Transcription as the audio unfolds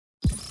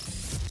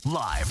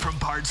Live from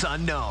parts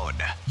unknown,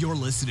 you're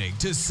listening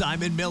to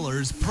Simon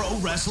Miller's Pro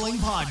Wrestling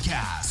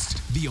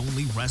Podcast, the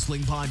only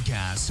wrestling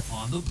podcast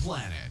on the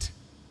planet,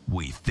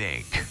 we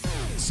think.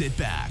 Sit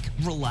back,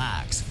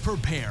 relax,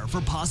 prepare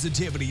for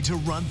positivity to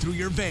run through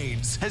your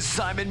veins as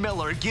Simon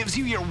Miller gives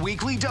you your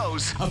weekly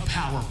dose of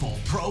powerful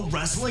pro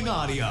wrestling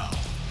audio.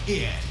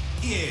 It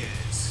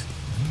is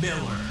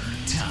Miller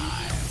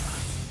Time.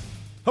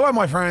 Hello,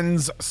 my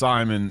friends.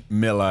 Simon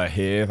Miller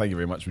here. Thank you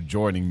very much for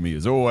joining me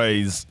as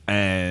always.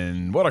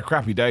 And what a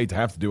crappy day to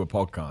have to do a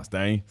podcast,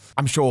 eh?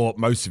 I'm sure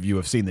most of you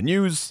have seen the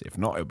news. If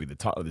not, it'll be the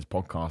title of this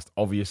podcast,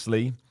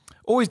 obviously.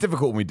 Always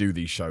difficult when we do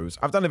these shows.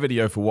 I've done a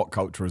video for What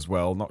Culture as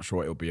well. Not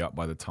sure it'll be up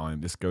by the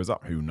time this goes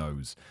up. Who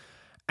knows?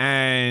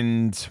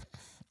 And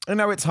I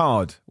know it's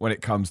hard when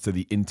it comes to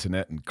the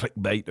internet and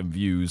clickbait and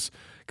views,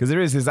 because there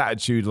is this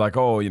attitude like,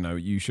 oh, you know,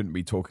 you shouldn't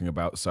be talking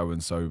about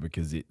so-and-so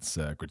because it's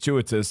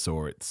gratuitous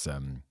or it's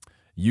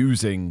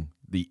using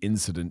the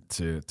incident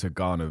to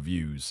garner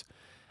views.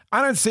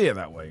 I don't see it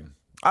that way.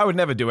 I would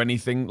never do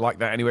anything like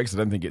that anyway, because I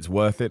don't think it's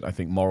worth it. I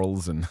think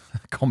morals and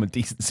common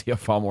decency are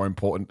far more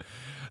important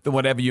than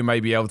whatever you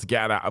may be able to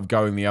get out of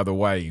going the other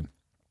way.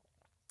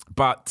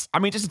 But, I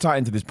mean, just to tie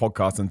into this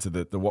podcast and to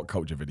the What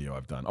Culture video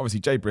I've done,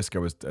 obviously Jay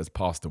Briscoe has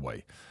passed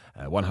away.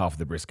 One half of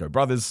the Briscoe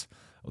brothers,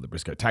 or the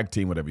Briscoe tag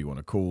team, whatever you want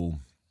to call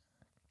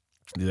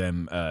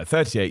them,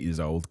 38 years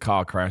old,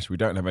 car crash. We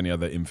don't have any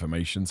other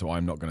information, so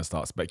I'm not going to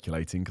start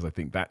speculating because I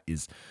think that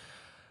is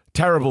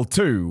terrible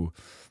too.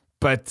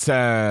 But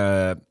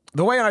the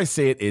way I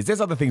see it is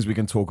there's other things we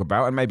can talk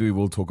about, and maybe we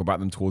will talk about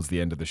them towards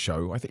the end of the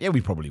show. I think, yeah,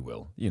 we probably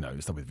will. You know,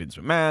 stuff with Vince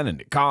McMahon and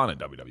Nick Khan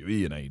and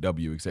WWE and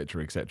AEW,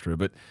 etc., etc.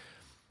 But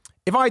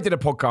if I did a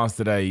podcast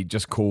today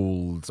just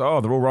called, the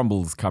Royal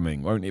Rumble's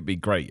coming, won't it be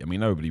great? I mean,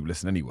 nobody will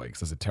listen anyway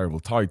because that's a terrible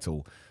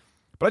title.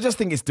 But I just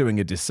think it's doing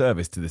a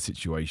disservice to the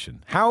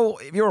situation. How,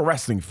 if you're a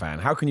wrestling fan,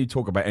 how can you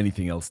talk about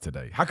anything else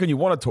today? How can you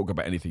want to talk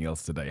about anything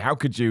else today? How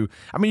could you,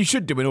 I mean, you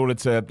should do in order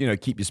to, you know,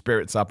 keep your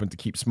spirits up and to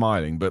keep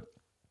smiling, but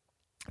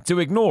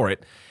to ignore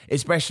it,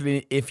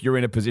 especially if you're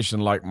in a position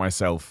like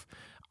myself,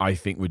 I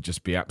think would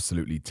just be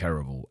absolutely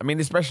terrible. I mean,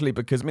 especially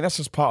because, I mean, that's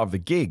just part of the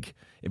gig.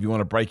 If you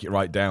want to break it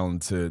right down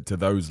to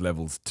those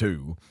levels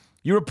too,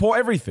 you report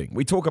everything.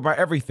 We talk about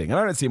everything. And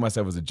I don't see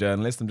myself as a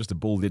journalist. I'm just a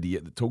bald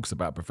idiot that talks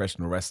about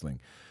professional wrestling.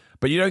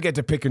 But you don't get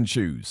to pick and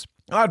choose.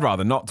 I'd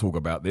rather not talk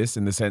about this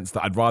in the sense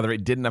that I'd rather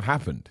it didn't have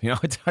happened. You know,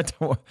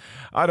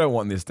 I don't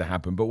want this to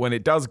happen. But when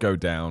it does go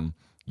down,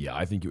 yeah,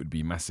 I think it would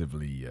be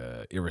massively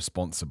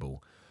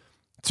irresponsible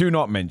to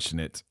not mention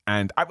it.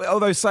 And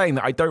although saying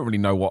that, I don't really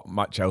know what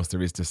much else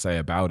there is to say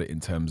about it in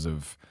terms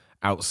of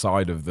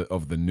outside of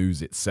the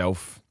news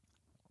itself.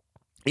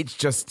 It's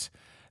just,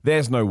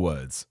 there's no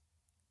words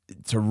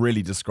to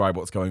really describe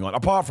what's going on.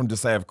 Apart from to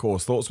say, of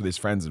course, thoughts with his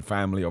friends and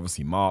family.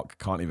 Obviously, Mark,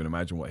 can't even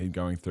imagine what he's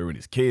going through, and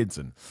his kids,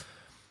 and,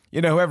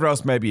 you know, whoever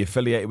else may be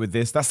affiliated with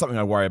this. That's something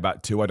I worry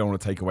about too. I don't want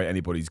to take away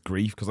anybody's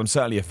grief because I'm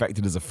certainly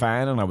affected as a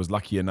fan, and I was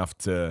lucky enough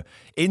to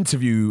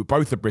interview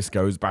both the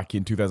Briscoes back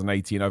in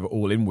 2018 over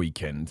All In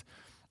weekend.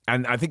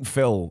 And I think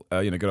Phil,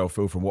 good old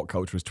Phil from What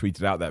Culture, has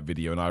tweeted out that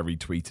video, and I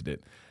retweeted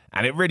it.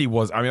 And it really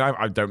was, I mean,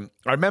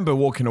 I remember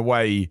walking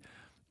away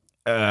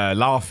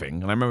laughing,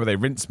 and I remember they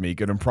rinsed me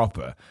good and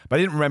proper, but I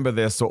didn't remember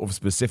their sort of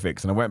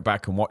specifics, and I went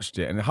back and watched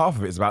it, and half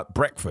of it is about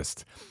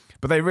breakfast.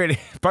 But they really,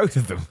 both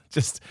of them,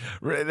 just,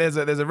 there's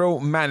a real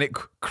manic,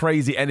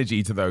 crazy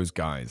energy to those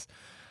guys.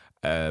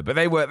 But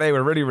they were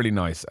really, really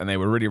nice, and they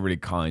were really, really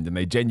kind, and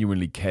they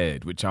genuinely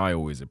cared, which I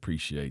always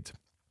appreciate.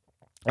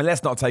 And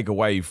let's not take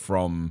away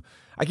from,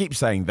 I keep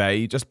saying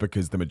they, just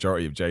because the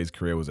majority of Jay's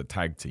career was a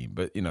tag team,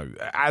 but, you know,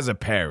 as a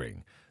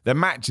pairing, the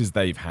matches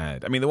they've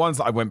had, I mean, the ones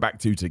that I went back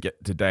to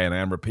get today, and I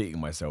am repeating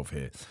myself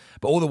here,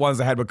 but all the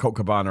ones I had with Colt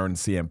Cabana and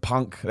CM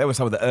Punk, they were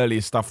some of the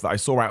earliest stuff that I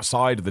saw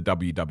outside of the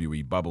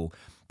WWE bubble.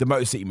 The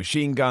Motor City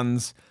Machine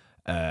Guns,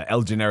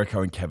 El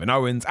Generico and Kevin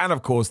Owens, and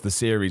of course the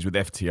series with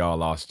FTR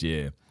last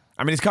year.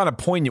 I mean, it's kind of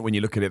poignant when you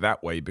look at it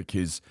that way,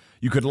 because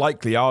you could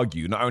likely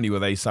argue not only were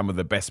they some of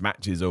the best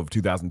matches of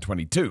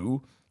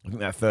 2022, I think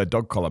that third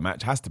dog collar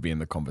match has to be in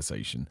the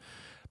conversation,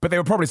 but they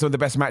were probably some of the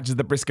best matches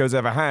the Briscoes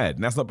ever had,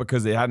 and that's not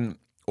because they hadn't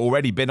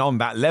already been on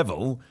that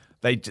level.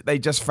 They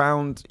just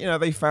found, you know,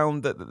 they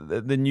found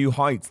that the new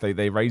heights.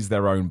 They raised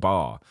their own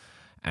bar,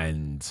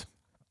 and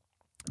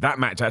that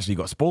match actually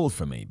got spoiled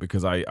for me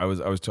because I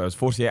was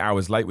 48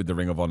 hours late with the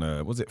Ring of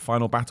Honor. Was it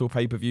Final Battle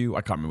pay-per-view?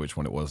 I can't remember which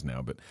one it was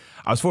now, but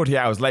I was 48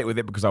 hours late with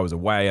it because I was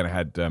away and I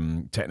had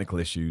technical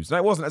issues. No,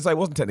 it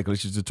wasn't technical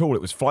issues at all.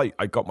 It was flight.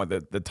 I got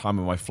the time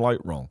of my flight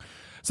wrong.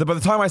 So by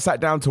the time I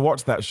sat down to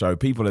watch that show,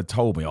 people had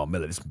told me, "Oh,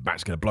 Miller, this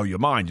match's going to blow your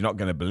mind. You're not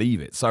going to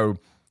believe it." So,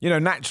 you know,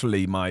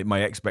 naturally,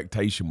 my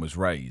expectation was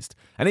raised.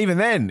 And even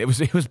then, it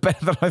was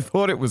better than I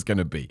thought it was going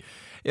to be.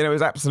 You know, it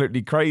was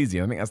absolutely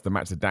crazy. I think that's the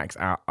match that Dax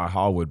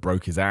Harwood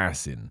broke his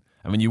ass in.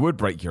 I mean, you would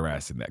break your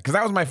ass in there. Because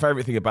that was my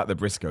favorite thing about the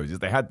Briscoes, is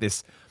they had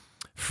this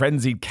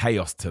frenzied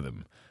chaos to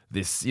them.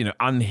 This, you know,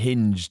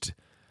 unhinged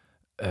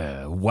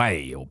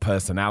way or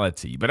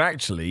personality. But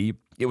actually,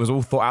 it was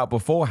all thought out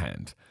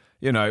beforehand.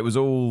 You know, it was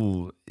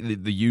all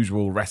the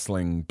usual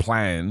wrestling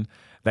plan.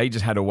 They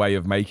just had a way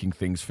of making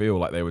things feel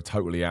like they were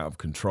totally out of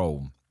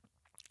control.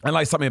 And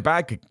like something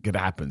bad could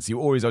happen. So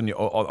you're always on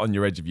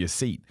your edge of your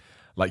seat,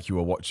 like you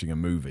were watching a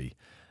movie.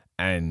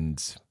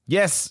 And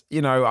yes,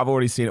 you know, I've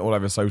already seen it all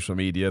over social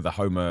media. The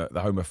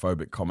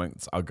homophobic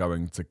comments are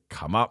going to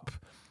come up.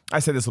 I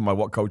said this on my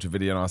What Culture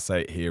video, and I'll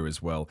say it here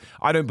as well.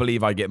 I don't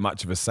believe I get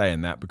much of a say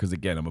in that because,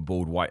 again, I'm a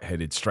bald,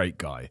 white-headed, straight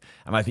guy.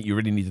 And I think you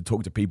really need to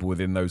talk to people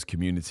within those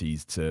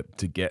communities to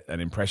get an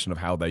impression of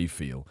how they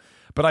feel.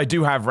 But I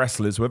do have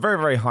wrestlers who are very,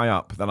 very high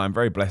up that I'm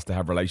very blessed to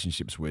have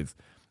relationships with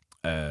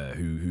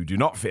who do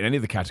not fit in any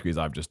of the categories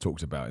I've just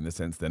talked about, in the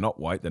sense they're not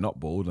white, they're not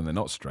bald, and they're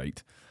not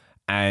straight.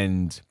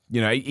 And, you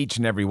know, each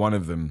and every one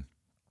of them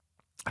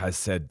has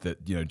said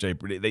that, you know,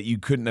 that you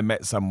couldn't have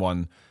met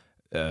someone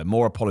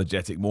more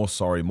apologetic, more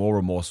sorry, more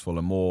remorseful,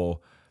 and more,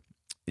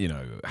 you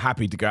know,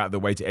 happy to go out of the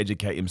way to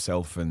educate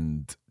himself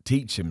and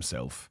teach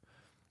himself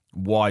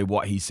why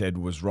what he said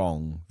was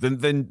wrong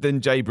than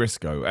Jay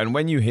Briscoe. And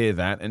when you hear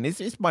that, and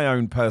it's my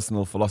own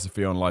personal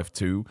philosophy on life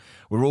too,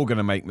 we're all going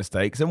to make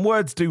mistakes, and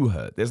words do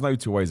hurt. There's no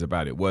two ways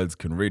about it. Words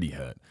can really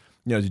hurt.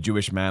 You know, as a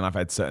Jewish man, I've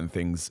had certain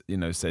things, you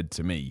know, said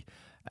to me.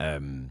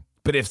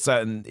 But if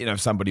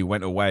somebody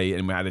went away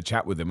and we had a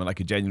chat with them and I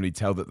could genuinely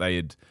tell that they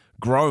had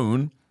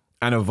grown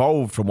and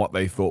evolved from what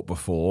they thought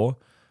before,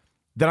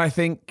 then I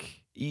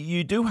think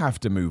you do have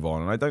to move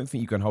on. And I don't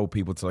think you can hold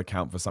people to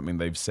account for something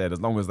they've said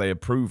as long as they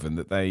have proven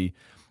that they...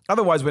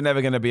 Otherwise, we're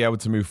never going to be able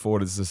to move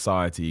forward as a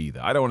society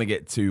either. I don't want to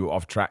get too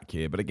off track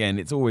here, but again,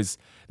 this was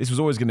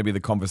always going to be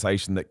the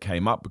conversation that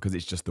came up because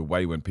it's just the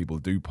way when people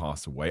do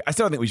pass away. I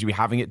still don't think we should be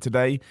having it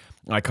today.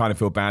 I kind of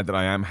feel bad that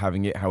I am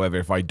having it. However,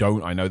 if I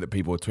don't, I know that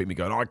people will tweet me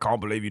going, "Oh, I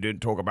can't believe you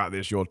didn't talk about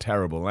this. You're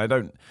terrible."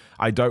 And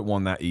I don't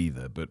want that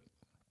either. But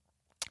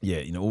yeah,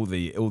 you know, all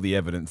the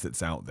evidence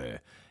that's out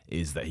there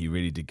is that he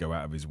really did go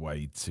out of his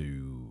way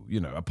to, you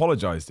know,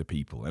 apologize to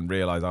people and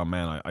realize, oh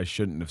man, I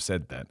shouldn't have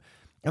said that.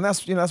 And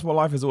that's what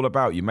life is all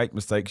about. You make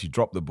mistakes, you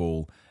drop the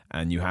ball,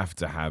 and you have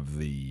to have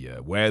the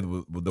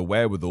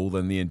wherewithal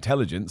and the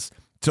intelligence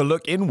to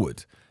look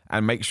inward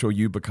and make sure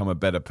you become a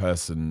better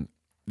person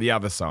the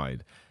other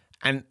side.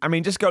 And I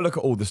mean, just go look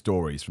at all the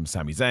stories from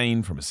Sami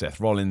Zayn, from Seth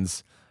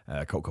Rollins.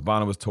 Colt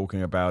Cabana was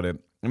talking about it.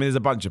 I mean, there's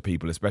a bunch of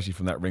people, especially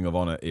from that Ring of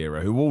Honor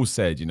era, who all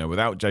said, you know,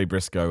 without Jay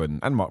Briscoe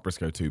and Mark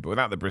Briscoe too, but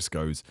without the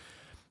Briscoes,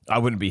 I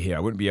wouldn't be here. I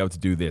wouldn't be able to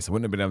do this. I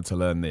wouldn't have been able to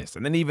learn this.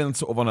 And then even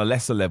sort of on a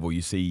lesser level,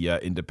 you see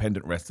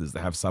independent wrestlers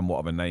that have somewhat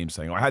of a name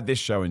saying, oh, I had this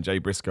show and Jay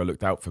Briscoe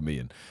looked out for me.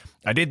 And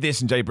I did this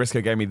and Jay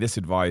Briscoe gave me this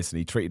advice and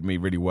he treated me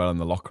really well in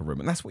the locker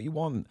room. And that's what you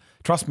want.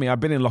 Trust me, I've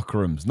been in locker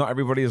rooms. Not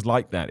everybody is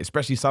like that,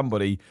 especially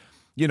somebody,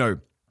 you know,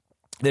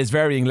 there's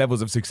varying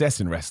levels of success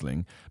in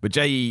wrestling, but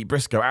Jay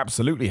Briscoe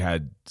absolutely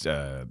had,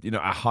 a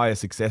higher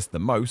success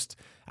than most.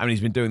 I mean,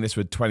 he's been doing this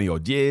for 20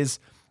 odd years.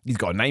 He's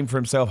got a name for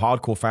himself.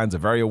 Hardcore fans are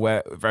very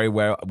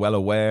well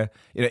aware.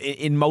 You know,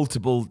 in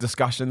multiple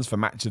discussions for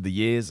match of the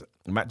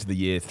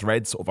year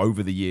threads, sort of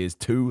over the years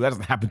too. That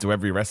doesn't happen to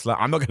every wrestler.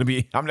 I'm never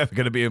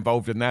going to be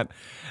involved in that,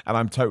 and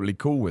I'm totally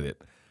cool with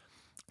it.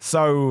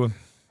 So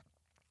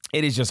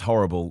it is just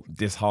horrible,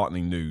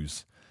 disheartening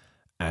news.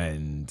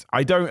 And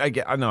I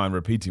know I'm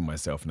repeating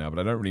myself now, but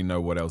I don't really know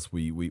what else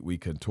we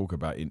can talk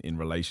about in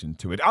relation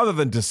to it, other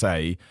than to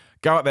say,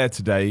 go out there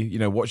today, you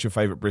know, watch your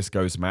favorite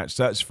Briscoes match,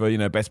 search for, you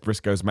know, best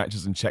Briscoes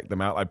matches and check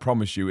them out. I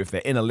promise you, if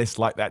they're in a list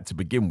like that to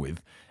begin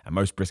with, and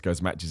most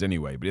Briscoes matches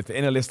anyway, but if they're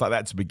in a list like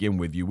that to begin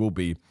with, you will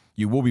be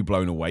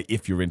blown away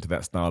if you're into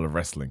that style of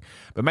wrestling.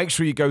 But make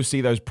sure you go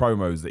see those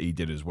promos that he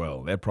did as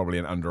well. They're probably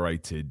an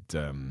underrated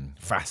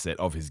facet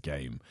of his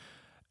game.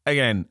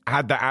 Again,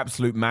 had that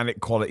absolute manic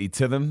quality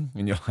to them,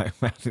 and you're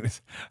like, man,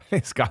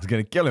 this guy's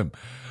going to kill him.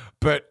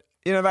 But,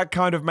 you know, that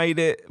kind of made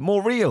it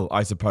more real,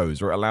 I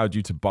suppose, or it allowed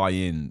you to buy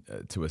in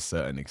to a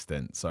certain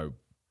extent. So,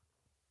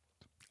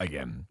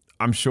 again,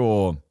 I'm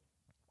sure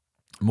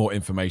more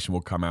information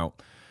will come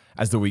out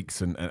as the weeks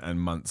and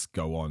months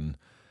go on.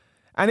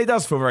 And it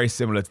does feel very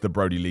similar to the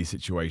Brody Lee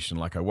situation.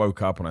 Like, I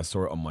woke up and I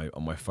saw it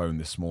on my phone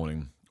this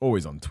morning,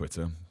 always on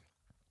Twitter.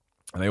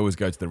 And they always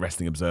go to the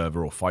Wrestling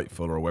Observer or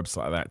Fightful or a website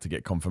like that to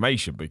get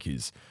confirmation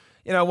because,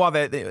 you know, while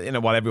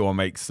everyone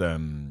makes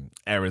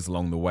errors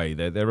along the way,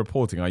 their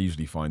reporting I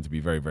usually find to be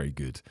very, very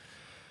good.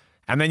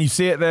 And then you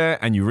see it there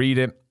and you read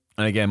it.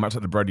 And again, much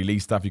like the Brody Lee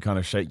stuff, you kind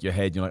of shake your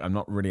head. You're like, I'm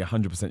not really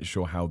 100%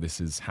 sure how this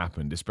has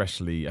happened,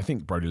 especially, I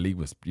think Brody Lee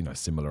was, you know,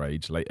 similar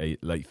age, late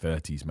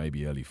 30s,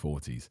 maybe early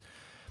 40s.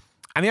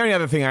 And the only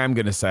other thing I am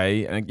going to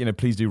say, and, you know,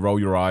 please do roll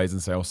your eyes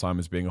and say, oh,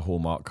 Simon's being a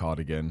Hallmark card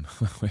again,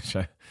 which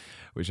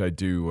I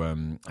do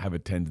have a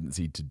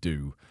tendency to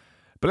do.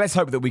 But let's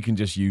hope that we can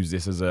just use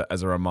this as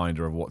a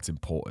reminder of what's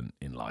important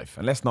in life.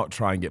 And let's not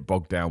try and get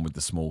bogged down with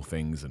the small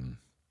things. And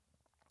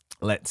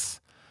let's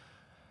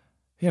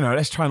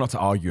try not to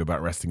argue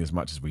about wrestling as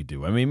much as we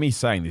do. I mean, me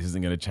saying this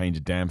isn't going to change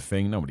a damn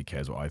thing. Nobody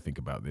cares what I think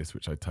about this,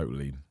 which I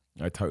totally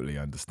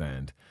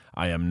understand.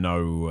 I am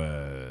no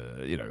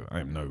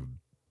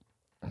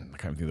I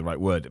can't think of the right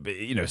word, but,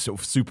 sort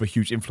of super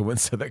huge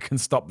influencer that can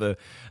stop the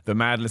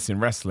madness in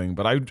wrestling.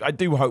 But I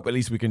do hope at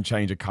least we can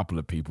change a couple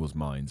of people's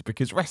minds,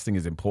 because wrestling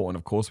is important.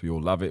 Of course, we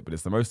all love it, but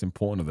it's the most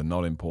important of the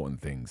not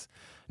important things.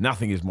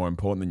 Nothing is more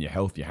important than your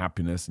health, your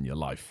happiness, and your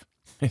life.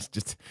 It's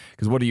just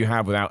because what do you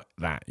have without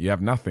that? You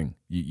have nothing.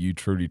 You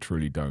truly,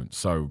 truly don't.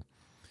 So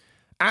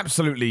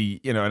absolutely,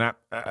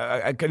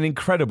 an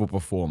incredible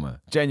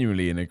performer,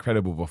 genuinely an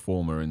incredible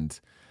performer. And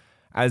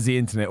as the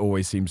internet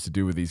always seems to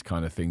do with these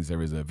kind of things,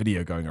 there is a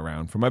video going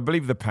around from, I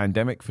believe, the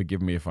pandemic,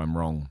 forgive me if I'm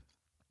wrong,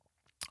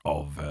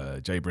 of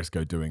Jay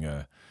Briscoe doing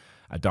a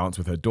dance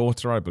with her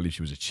daughter. I believe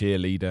she was a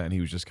cheerleader, and he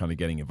was just kind of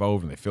getting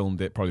involved, and they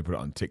filmed it, probably put it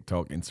on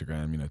TikTok,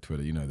 Instagram,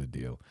 Twitter, the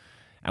deal.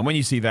 And when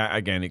you see that,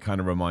 again, it kind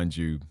of reminds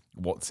you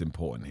what's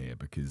important here,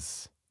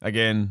 because,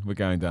 again, we're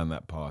going down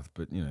that path,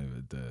 but,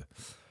 the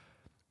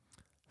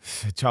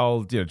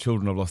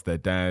children have lost their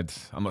dad.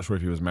 I'm not sure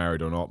if he was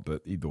married or not,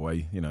 but either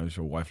way,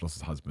 sure, wife lost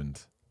his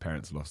husband,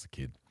 parents lost a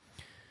kid.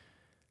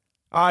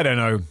 I don't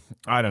know.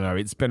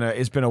 It's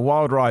been a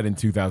wild ride in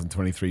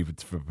 2023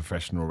 for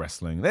professional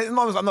wrestling. I'm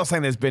not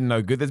saying there's been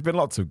no good. There's been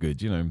lots of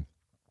good,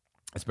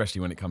 especially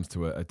when it comes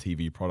to a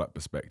TV product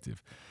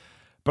perspective.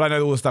 But I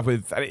know all the stuff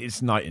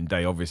it's night and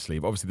day, obviously.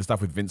 But obviously the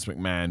stuff with Vince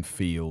McMahon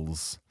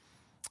feels,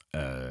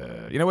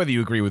 whether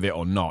you agree with it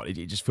or not,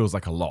 it just feels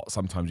like a lot.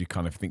 Sometimes you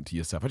kind of think to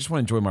yourself, I just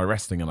want to enjoy my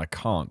wrestling, and I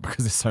can't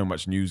because there's so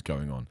much news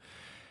going on.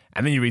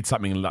 And then you read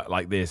something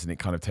like this, and it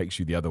kind of takes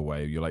you the other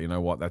way. You're like, you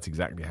know what? That's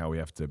exactly how we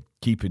have to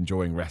keep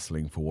enjoying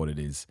wrestling for what it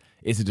is.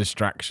 It's a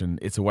distraction.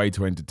 It's a way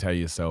to entertain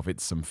yourself.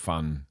 It's some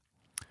fun,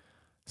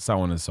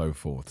 so on and so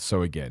forth.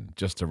 So again,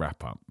 just to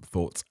wrap up,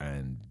 thoughts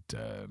and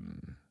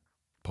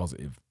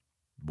positive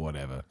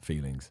whatever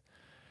feelings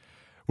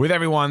with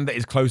everyone that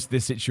is close to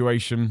this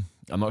situation.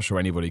 I'm not sure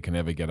anybody can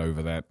ever get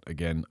over that.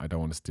 Again, I don't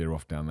want to steer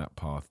off down that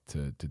path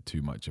to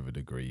too much of a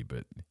degree,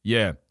 but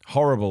yeah,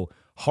 horrible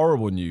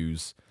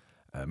news.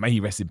 May he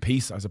rest in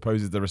peace, I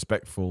suppose, is the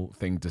respectful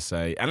thing to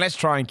say. And let's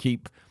try and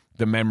keep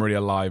the memory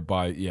alive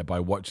by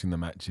watching the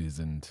matches,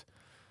 and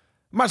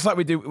much like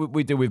we do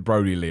with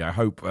Brody Lee. I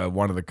hope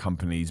one of the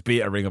companies,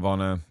 be it a Ring of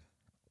Honor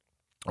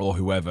or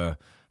whoever,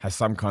 has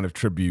some kind of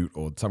tribute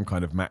or some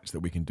kind of match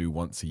that we can do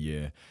once a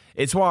year.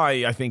 It's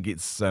why I think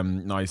it's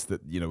nice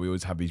that, we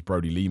always have these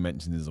Brody Lee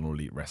mentions on All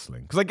Elite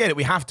Wrestling. Because I get it,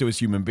 we have to as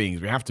human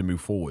beings, we have to move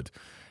forward.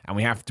 And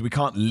we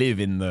can't live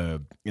in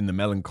the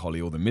melancholy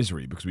or the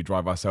misery because we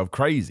drive ourselves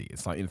crazy.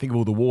 It's like, think of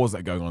all the wars that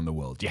are going on in the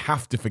world. You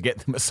have to forget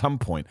them at some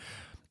point,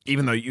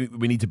 even though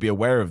we need to be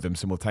aware of them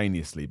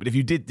simultaneously. But if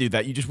you did do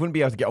that, you just wouldn't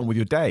be able to get on with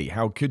your day.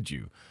 How could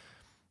you?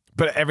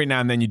 But every now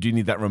and then you do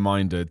need that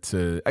reminder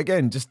to,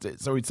 again, just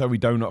so we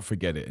do not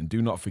forget it. And do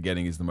not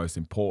forgetting is the most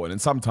important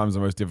and sometimes the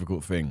most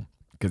difficult thing,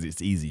 because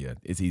it's easier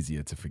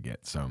to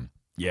forget. So,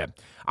 yeah,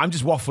 I'm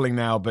just waffling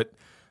now, but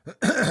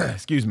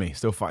excuse me,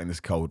 still fighting this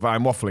cold. But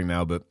I'm waffling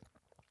now, but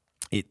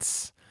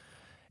it's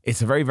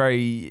a very,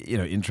 very,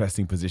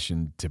 interesting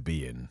position to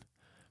be in.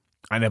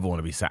 I never want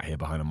to be sat here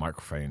behind a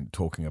microphone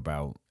talking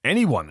about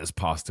anyone that's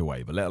passed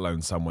away, but let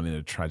alone someone in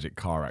a tragic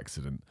car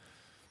accident.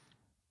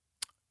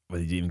 Well,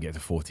 you didn't even get to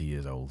 40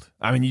 years old.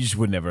 I mean, you just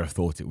would never have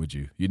thought it, would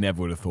you? You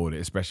never would have thought it,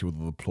 especially with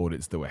all the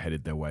plaudits that were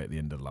headed their way at the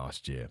end of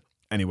last year.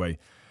 Anyway,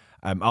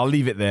 I'll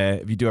leave it there.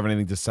 If you do have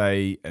anything to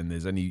say and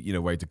there's any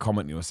way to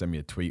comment or send me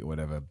a tweet or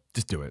whatever,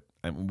 just do it.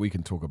 And we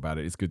can talk about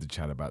it. It's good to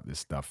chat about this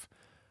stuff.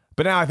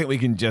 But now I think we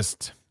can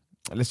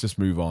let's just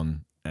move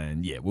on.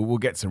 And yeah, we'll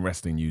get some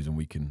wrestling news and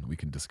we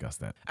can discuss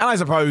that. And I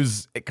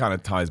suppose it kind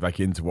of ties back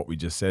into what we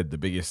just said. The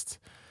biggest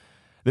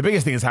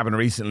thing that's happened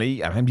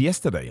recently, and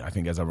yesterday, I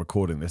think, as I'm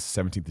recording this,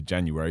 17th of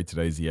January,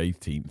 today's the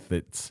 18th,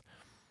 that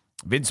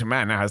Vince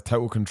McMahon now has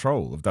total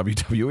control of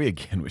WWE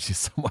again, which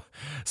is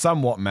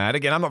somewhat mad.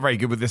 Again, I'm not very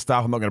good with this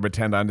stuff. I'm not going to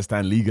pretend I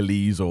understand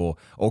legalese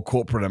or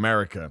corporate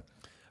America.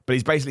 But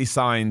he's basically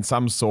signed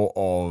some sort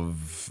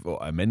of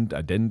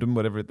addendum,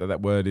 whatever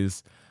that word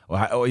is,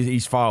 or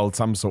he's filed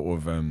some sort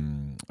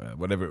of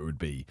whatever it would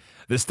be,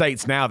 that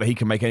states now that he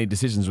can make any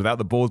decisions without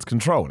the board's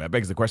control. Now, it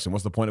begs the question,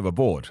 what's the point of a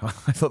board? I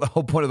thought the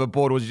whole point of a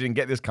board was you didn't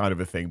get this kind of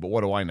a thing, but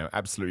what do I know?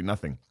 Absolutely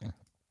nothing.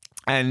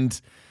 And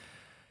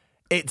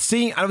it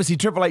seems, obviously,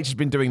 Triple H has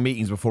been doing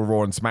meetings before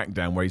Raw and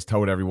SmackDown where he's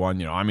told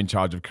everyone, I'm in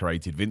charge of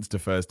creative. Vince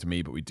defers to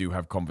me, but we do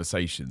have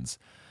conversations.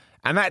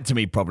 And that, to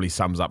me, probably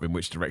sums up in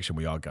which direction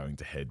we are going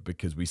to head,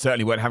 because we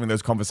certainly weren't having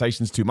those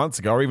conversations 2 months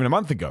ago or even a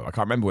month ago. I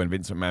can't remember when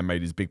Vince McMahon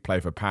made his big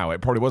play for power.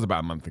 It probably was about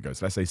a month ago,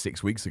 so let's say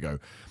 6 weeks ago.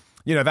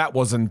 That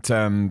wasn't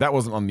on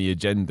the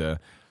agenda.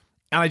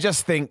 And I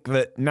just think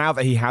that now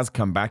that he has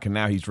come back and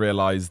now he's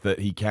realized that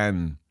he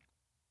can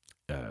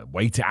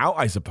wait it out,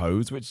 I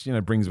suppose, which,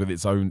 brings with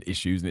its own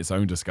issues and its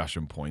own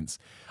discussion points.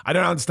 I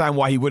don't understand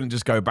why he wouldn't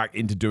just go back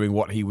into doing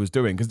what he was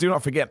doing. Because do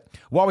not forget,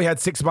 while we had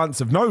 6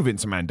 months of no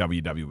Vince McMahon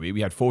WWE, we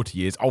had 40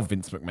 years of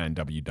Vince McMahon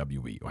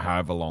WWE, or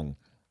however long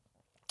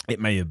it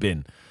may have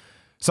been.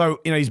 So,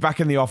 he's back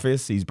in the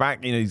office. He's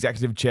back,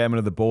 executive chairman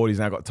of the board. He's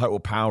now got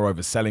total power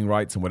over selling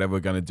rights and whatever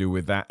we're going to do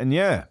with that. And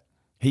yeah,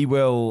 He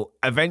will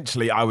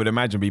eventually, I would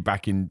imagine, be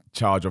back in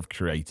charge of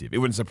creative. It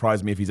wouldn't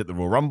surprise me if he's at the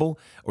Royal Rumble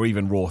or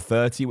even Raw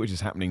 30, which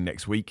is happening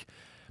next week.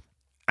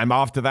 And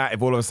after that,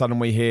 if all of a sudden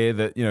we hear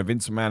that,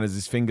 Vince McMahon has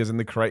his fingers in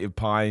the creative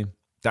pie,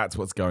 that's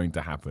what's going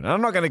to happen. And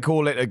I'm not going to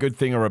call it a good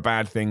thing or a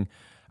bad thing.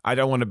 I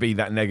don't want to be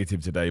that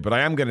negative today, but I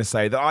am going to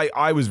say that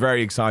I was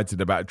very excited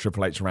about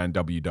Triple H around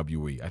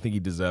WWE. I think he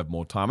deserved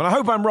more time. And I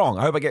hope I'm wrong.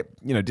 I hope I get,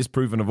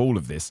 disproven of all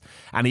of this.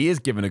 And he is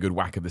given a good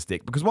whack of the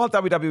stick because while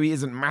WWE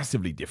isn't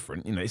massively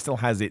different, it still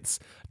has its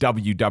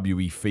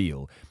WWE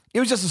feel. It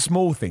was just the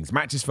small things.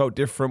 Matches felt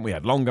different. We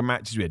had longer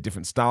matches. We had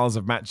different styles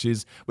of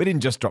matches. We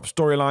didn't just drop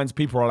storylines.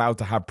 People were allowed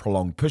to have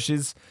prolonged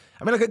pushes.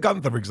 I mean, look at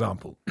Gunther, for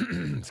example.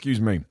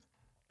 Excuse me.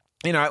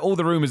 All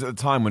the rumors at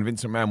the time when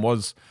Vince McMahon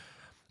was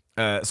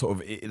sort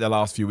of the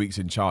last few weeks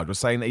in charge was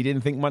saying that he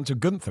didn't think much of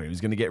Gunther. He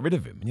was going to get rid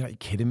of him. And you're like, you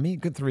kidding me?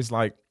 Gunther is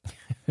like,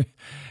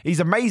 he's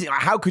amazing.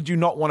 How could you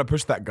not want to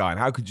push that guy? And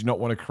how could you not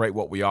want to create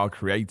what we are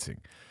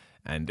creating?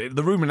 And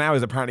the rumor now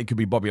is apparently it could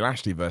be Bobby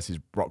Lashley versus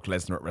Brock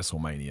Lesnar at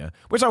WrestleMania,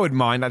 which I would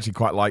mind. I actually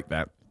quite like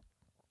that.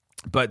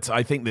 But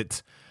I think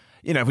that,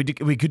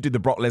 if we could do the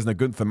Brock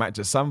Lesnar-Gunther match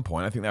at some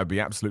point, I think that would be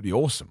absolutely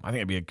awesome. I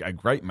think it'd be a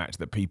great match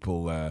that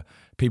people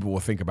will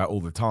think about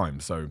all the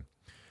time. So,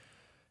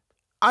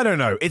 I don't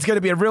know. It's going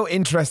to be a real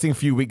interesting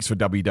few weeks for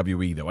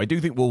WWE, though. I do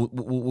think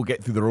we'll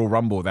get through the Royal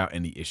Rumble without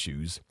any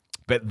issues.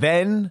 But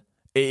then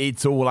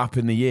it's all up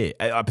in the air.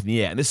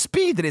 And the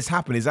speed that it's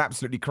happened is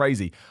absolutely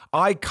crazy.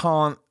 I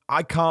can't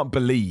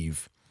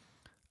believe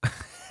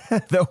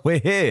that we're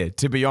here,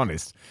 to be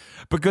honest,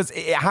 because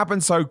it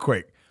happened so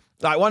quick.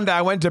 Like one day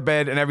I went to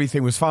bed and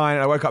everything was fine.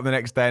 And I woke up the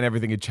next day and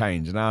everything had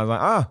changed. And I was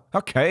like,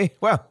 okay,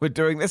 well, we're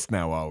doing this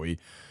now, are we?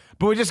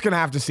 But we're just going to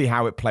have to see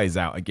how it plays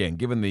out. Again,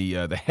 given the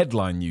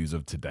headline news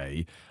of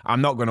today, I'm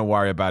not going to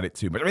worry about it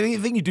too much. I mean,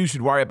 I think you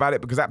should worry about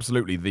it because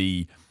absolutely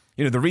the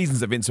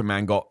reasons that Vince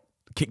McMahon got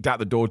kicked out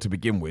the door to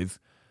begin with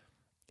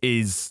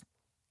is,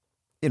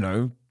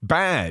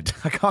 bad.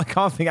 I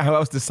can't think how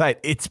else to say it.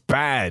 It's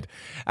bad.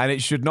 And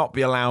it should not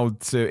be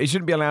allowed to, it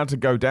shouldn't be allowed to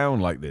go down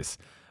like this.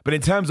 But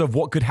in terms of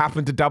what could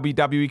happen to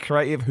WWE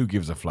Creative, who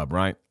gives a flub,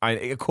 right?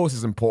 Of course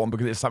it's important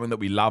because it's something that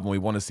we love and we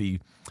want to see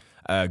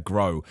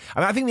grow.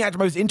 And I think the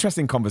most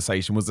interesting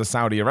conversation was the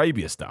Saudi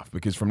Arabia stuff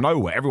because from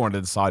nowhere, everyone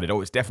had decided,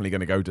 it's definitely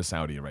going to go to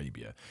Saudi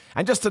Arabia.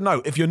 And just to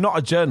note, if you're not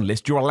a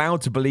journalist, you're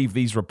allowed to believe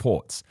these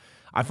reports.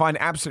 I find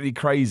it absolutely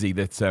crazy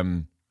that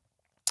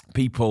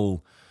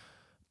people,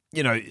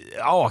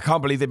 I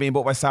can't believe they're being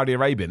bought by Saudi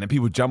Arabia. And then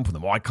people jump on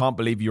them. I can't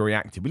believe you're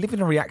reactive. We live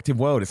in a reactive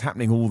world. It's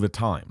happening all the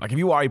time. Like if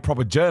you are a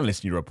proper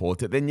journalist and you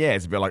report it, then yeah,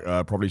 it's a bit like,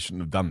 probably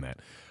shouldn't have done that.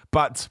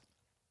 But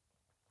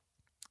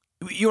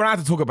you're allowed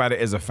to talk about it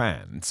as a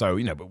fan. So,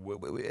 but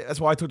that's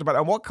why I talked about it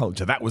on What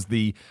Culture. That was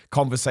the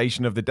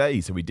conversation of the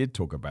day. So we did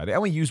talk about it.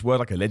 And we used words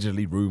like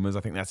allegedly, rumors. I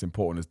think that's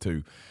important as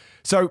too.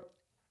 So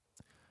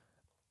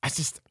I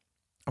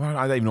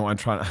don't even know what I'm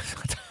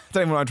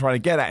trying to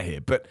get at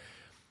here. But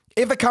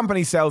if the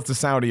company sells to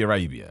Saudi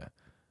Arabia,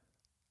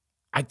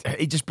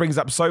 it just brings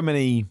up so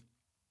many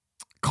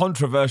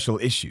controversial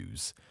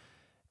issues.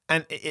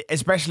 And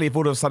especially if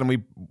all of a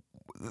sudden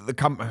I'm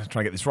trying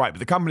to get this right, but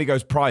the company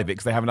goes private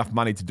because they have enough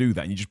money to do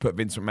that, and you just put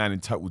Vince McMahon in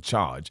total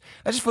charge.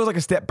 That just feels like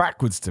a step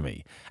backwards to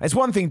me. And it's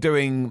one thing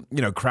doing,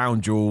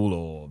 Crown Jewel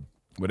or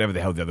whatever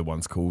the hell the other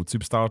one's called,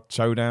 Superstar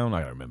Showdown,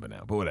 I don't remember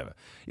now, but whatever.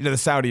 The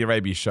Saudi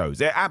Arabia shows.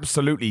 They're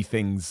absolutely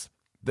things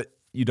that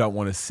you don't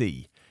want to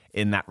see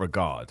in that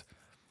regard.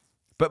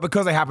 But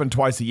because they happen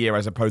twice a year,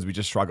 I suppose we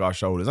just shrug our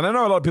shoulders. And I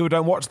know a lot of people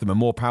don't watch them, and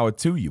more power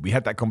to you. We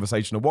had that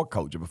conversation of What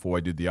Culture before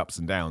I did the ups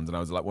and downs, and I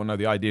was like, well, no,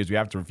 the idea is we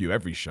have to review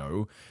every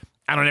show.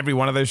 And on every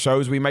one of those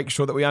shows, we make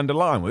sure that we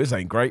underline, well, this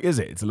ain't great, is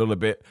it? It's a little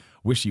bit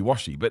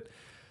wishy-washy. But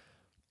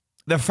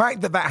the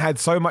fact that had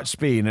so much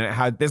speed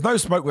and there's no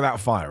smoke without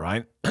fire,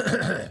 right?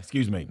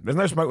 Excuse me. There's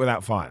no smoke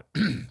without fire.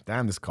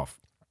 Damn this cough.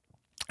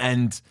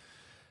 And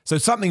so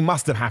something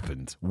must have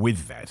happened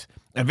with that.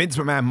 And Vince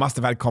McMahon must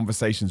have had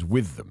conversations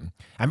with them.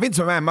 And Vince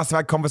McMahon must have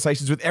had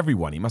conversations with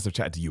everyone. He must have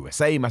chatted to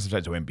USA, he must have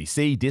chatted to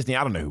NBC, Disney,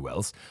 I don't know who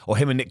else. Or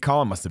him and Nick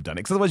Khan must have done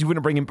it. Because otherwise you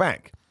wouldn't bring him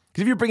back.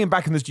 Because if you bring him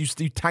back and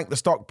you tank the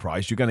stock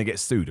price, you're going to get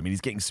sued. I mean,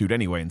 he's getting sued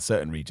anyway in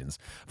certain regions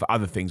for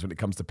other things when it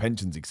comes to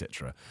pensions,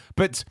 etc.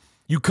 But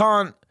you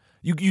can't,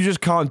 you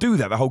just can't do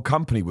that. The whole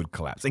company would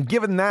collapse. And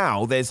given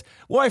now,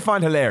 what I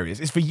find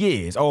hilarious is for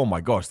years, oh my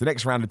gosh, the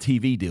next round of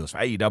TV deals for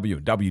AEW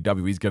and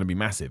WWE is going to be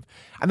massive.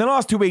 And the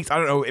last 2 weeks, I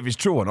don't know if it's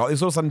true or not,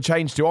 it's all of a sudden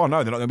changed to, oh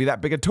no, they're not going to be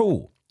that big at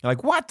all. You're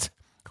like, what?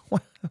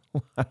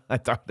 I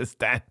don't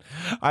understand.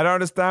 I don't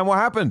understand what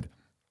happened.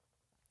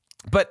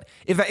 But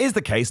if that is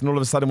the case, and all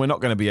of a sudden we're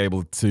not going to be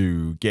able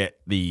to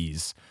get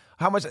these,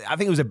 how much? I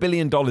think it was $1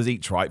 billion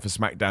each, right, for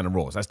SmackDown and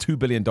Raw. So that's $2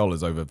 billion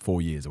over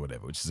 4 years or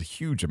whatever, which is a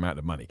huge amount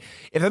of money.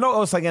 If they're not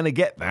also going to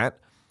get that,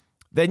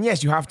 then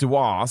yes, you have to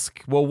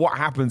ask, well, what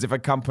happens if a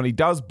company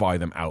does buy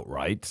them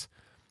outright?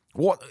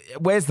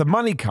 Where's the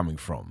money coming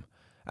from?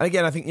 And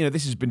again, I think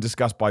this has been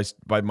discussed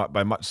by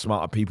much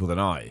smarter people than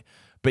I.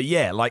 But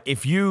yeah, like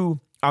if you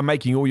are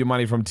making all your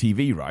money from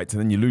TV rights and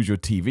then you lose your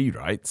TV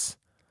rights,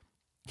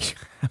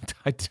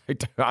 I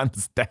don't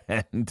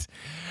understand.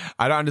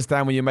 I don't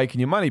understand when you're making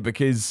your money,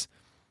 because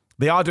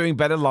they are doing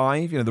better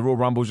live. You know, the Royal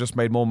Rumble's just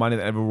made more money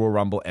than every Royal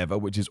Rumble ever,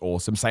 which is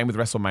awesome. Same with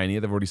WrestleMania.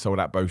 They've already sold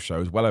out both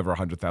shows, well over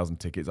 100,000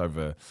 tickets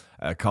over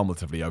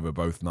cumulatively over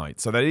both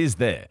nights. So that is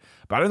there.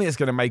 But I don't think it's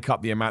going to make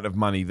up the amount of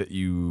money that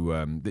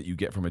you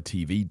get from a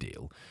TV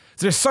deal.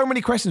 So there's so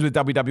many questions with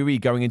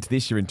WWE going into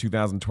this year in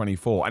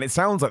 2024. And it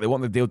sounds like they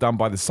want the deal done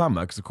by the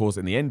summer, because, of course,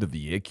 in the end of the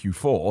year,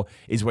 Q4,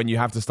 is when you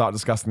have to start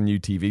discussing the new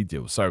TV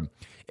deal. So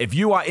if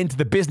you are into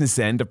the business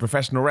end of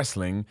professional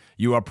wrestling,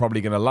 you are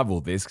probably going to love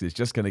all this, because it's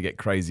just going to get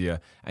crazier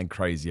and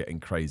crazier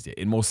and crazier.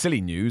 In more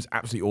silly news,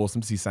 absolutely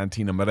awesome to see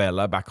Santino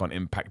Marella back on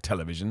Impact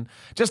Television.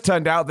 Just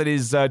turned out that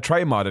his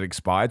trademark had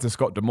expired to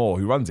Scott D'Amore,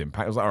 who runs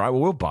Impact. I was like, all right,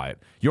 well, we'll buy it.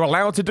 You're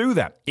allowed to do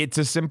that. It's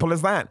as simple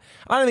as that.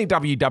 I don't think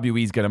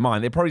WWE is going to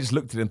mind. They probably just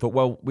looked at it and thought,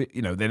 well,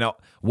 they're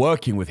not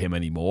working with him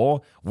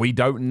anymore. We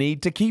don't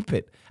need to keep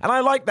it. And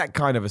I like that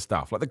kind of a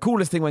stuff. Like, the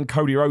coolest thing when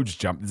Cody Rhodes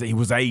jumped is that he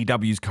was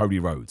AEW's Cody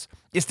Rhodes.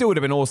 It still would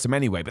have been awesome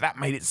anyway, but that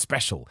made it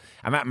special.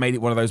 And that made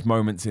it one of those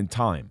moments in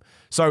time.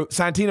 So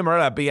Santino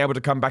Marella being able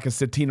to come back as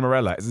Santino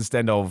Marella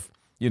instead of,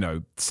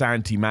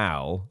 Santi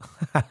Mal.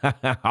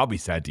 I'll be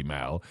Santi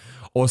Mal.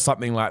 Or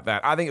something like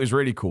that. I think it was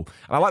really cool.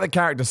 And I like the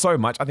character so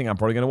much, I think I'm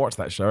probably going to watch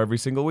that show every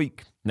single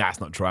week. Nah, it's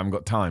not true. I haven't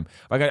got time.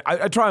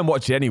 I try and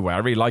watch it anyway. I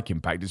really like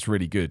Impact. It's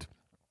really good.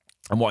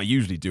 And what I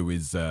usually do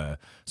is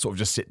sort of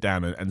just sit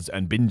down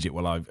and binge it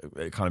while I'm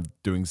kind of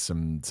doing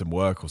some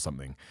work or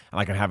something.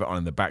 And I can have it on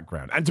in the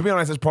background. And to be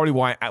honest, that's probably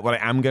what I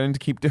am going to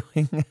keep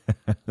doing.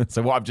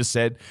 So what I've just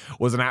said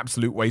was an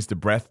absolute waste of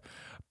breath.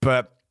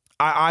 But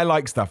I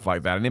like stuff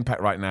like that. And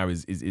Impact right now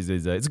is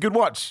it's a good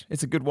watch.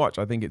 It's a good watch.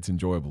 I think it's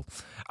enjoyable.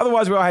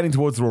 Otherwise, we are heading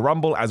towards the Royal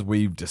Rumble. As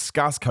we've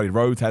discussed, Cody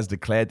Rhodes has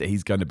declared that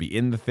he's going to be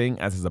in the thing,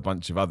 as is a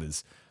bunch of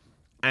others.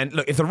 And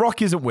look, if The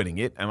Rock isn't winning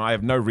it, and I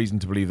have no reason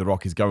to believe The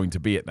Rock is going to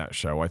be at that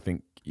show, I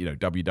think,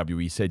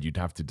 WWE said you'd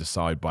have to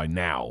decide by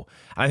now.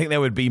 And I think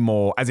there would be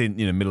more, as in,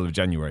 middle of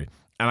January.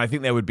 And I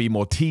think there would be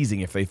more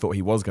teasing if they thought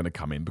he was going to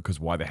come in, because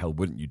why the hell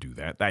wouldn't you do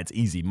that? That's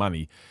easy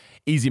money.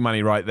 Easy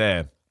money right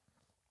there.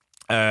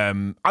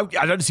 I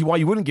don't see why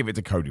you wouldn't give it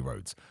to Cody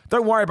Rhodes.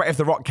 Don't worry about if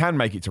The Rock can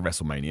make it to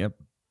WrestleMania.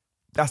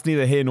 That's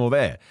neither here nor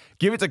there.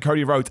 Give it to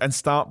Cody Rhodes and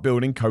start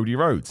building Cody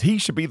Rhodes. He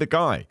should be the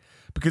guy.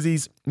 Because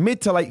he's mid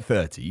to late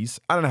 30s.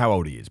 I don't know how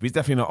old he is, but he's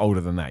definitely not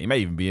older than that. He may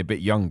even be a bit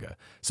younger.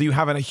 So you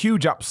have a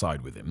huge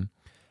upside with him.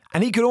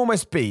 And he could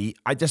almost be,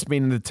 I just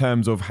mean in the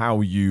terms of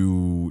how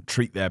you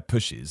treat their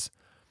pushes,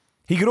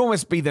 he could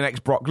almost be the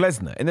next Brock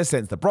Lesnar, in the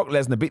sense that Brock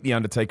Lesnar beat The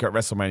Undertaker at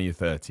WrestleMania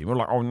 30. We're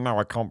like, oh no,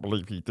 I can't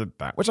believe he did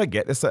that. Which I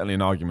get, there's certainly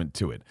an argument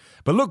to it.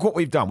 But look what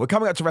we've done. We're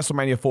coming up to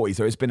WrestleMania 40,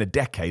 so it's been a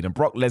decade, and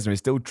Brock Lesnar is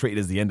still treated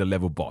as the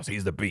end-of-level boss.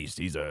 He's the beast.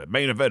 He's a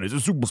main event. He's a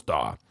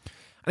superstar.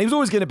 And he was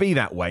always going to be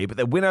that way, but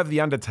the winner of The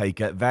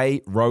Undertaker,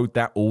 they rode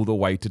that all the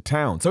way to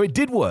town. So it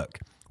did work.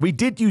 We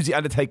did use The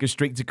Undertaker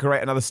streak to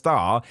create another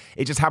star.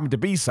 It just happened to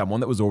be someone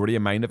that was already a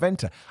main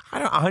eventer. I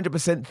don't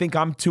 100% think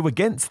I'm too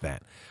against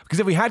that. Because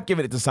if we had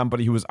given it to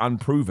somebody who was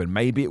unproven,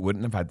 maybe it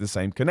wouldn't have had the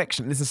same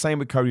connection. And it's the same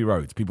with Cody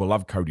Rhodes. People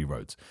love Cody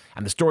Rhodes.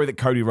 And the story that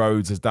Cody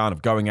Rhodes has done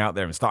of going out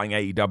there and starting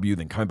AEW,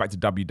 then coming back to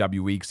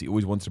WWE, because he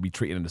always wants to be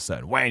treated in a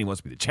certain way, and he wants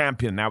to be the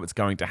champion, and now it's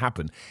going to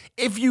happen.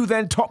 If you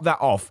then top that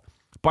off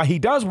by he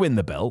does win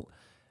the belt,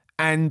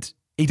 and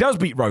he does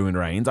beat Roman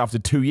Reigns after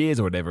 2 years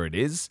or whatever it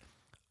is,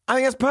 I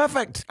think that's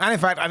perfect. And in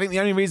fact, I think the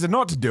only reason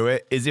not to do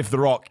it is if The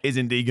Rock is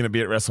indeed going to be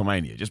at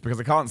WrestleMania. Just because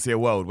I can't see a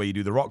world where you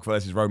do The Rock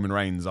versus Roman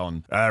Reigns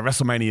on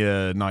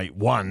WrestleMania Night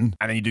 1,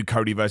 and then you do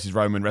Cody versus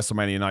Roman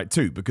WrestleMania Night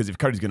 2. Because if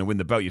Cody's going to win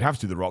the belt, you'd have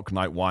to do The Rock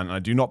Night 1. And I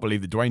do not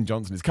believe that Dwayne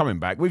Johnson is coming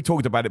back. We've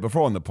talked about it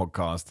before on the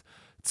podcast,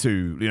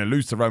 to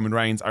lose to Roman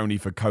Reigns only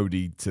for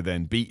Cody to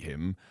then beat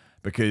him,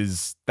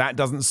 because that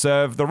doesn't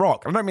serve The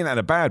Rock. I don't mean that in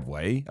a bad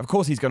way. Of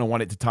course, he's going to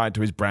want it to tie it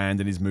to his brand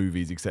and his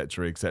movies,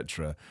 etc.,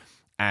 etc.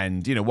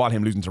 And, while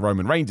him losing to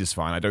Roman Reigns is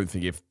fine, I don't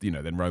think if,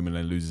 then Roman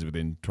then loses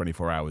within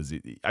 24 hours,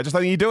 I just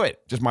don't think you do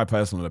it. Just my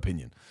personal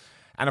opinion.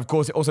 And, of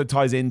course, it also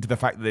ties into the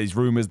fact that there's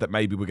rumors that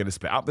maybe we're going to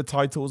split up the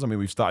titles. I mean,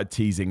 we've started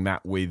teasing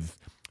that with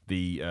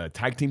the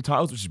tag team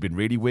titles, which has been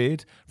really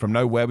weird. From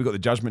nowhere, we got the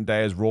Judgment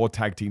Day as Raw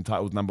tag team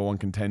titles, #1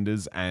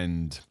 contenders,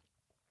 and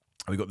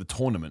we got the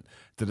tournament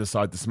to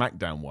decide the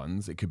SmackDown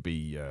ones. It could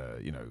be,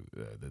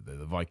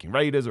 the Viking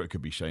Raiders, or it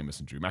could be Sheamus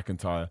and Drew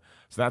McIntyre.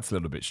 So that's a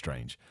little bit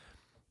strange.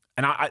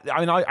 And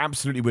I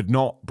absolutely would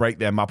not break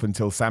them up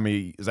until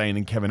Sami Zayn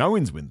and Kevin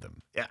Owens win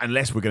them,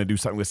 unless we're going to do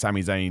something with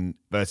Sami Zayn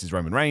versus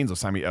Roman Reigns,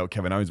 or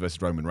Kevin Owens versus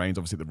Roman Reigns,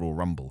 obviously the Royal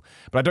Rumble.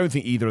 But I don't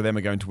think either of them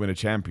are going to win a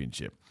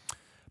championship.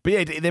 But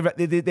yeah,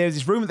 there's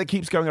this rumor that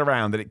keeps going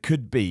around that it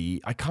could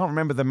be, I can't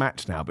remember the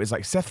match now, but it's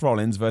like Seth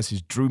Rollins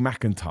versus Drew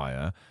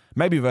McIntyre,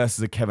 maybe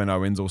versus a Kevin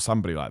Owens or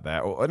somebody like that.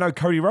 Or no,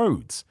 Cody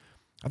Rhodes.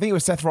 I think it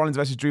was Seth Rollins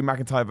versus Drew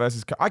McIntyre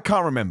versus... I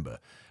can't remember.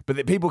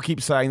 But people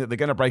keep saying that they're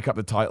going to break up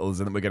the titles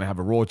and that we're going to have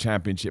a Raw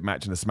Championship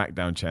match and a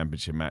SmackDown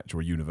Championship match,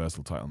 or a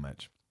Universal title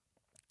match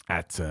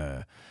at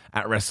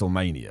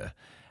WrestleMania.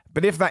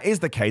 But if that is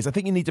the case, I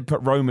think you need to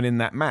put Roman in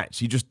that match.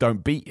 You just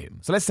don't beat him.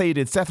 So let's say you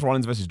did Seth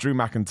Rollins versus Drew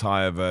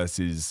McIntyre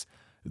versus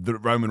the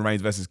Roman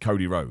Reigns versus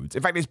Cody Rhodes.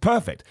 In fact, it's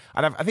perfect.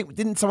 And I think,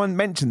 didn't someone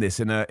mention this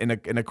in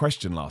a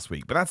question last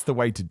week? But that's the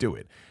way to do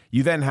it.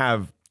 You then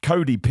have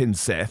Cody pin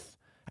Seth,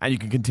 and you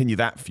can continue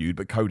that feud,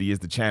 but Cody is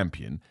the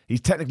champion.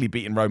 He's technically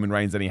beaten Roman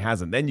Reigns and he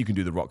hasn't. Then you can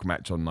do the Rock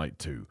match on night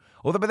 2.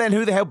 But then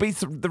who the hell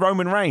beats the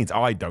Roman Reigns?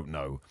 I don't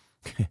know.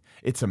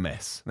 It's a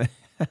mess.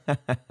 There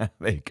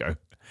you go.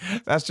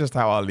 That's just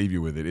how I'll leave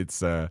you with it.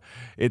 It's an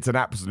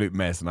absolute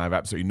mess, and I have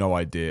absolutely no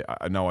idea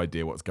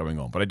what's going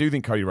on. But I do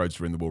think Cody Rhodes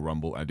should win the Royal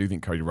Rumble. And I do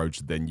think Cody Rhodes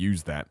should then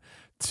use that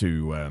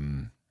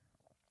to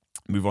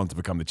move on to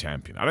become the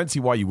champion. I don't see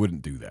why you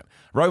wouldn't do that.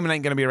 Roman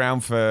ain't going to be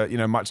around for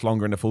much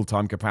longer in a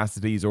full-time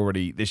capacity. He's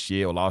already this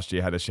year or last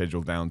year had a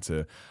schedule down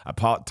to a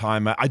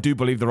part-timer. I do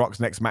believe The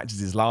Rock's next match is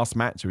his last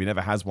match, so he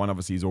never has one.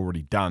 Obviously, he's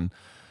already done.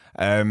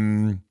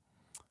 And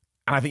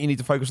I think you need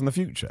to focus on the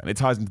future. And it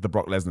ties into the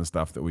Brock Lesnar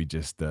stuff that we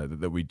just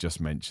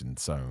mentioned.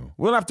 So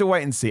we'll have to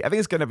wait and see. I think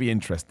it's going to be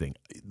interesting.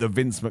 The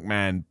Vince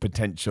McMahon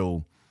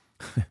potential...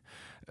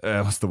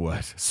 what's the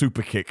word?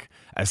 Super kick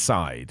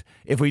aside.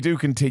 If we do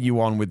continue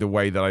on with the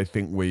way that I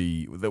think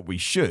we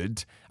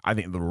should, I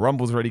think the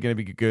Rumble's already going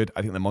to be good.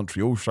 I think the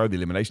Montreal show, the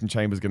Elimination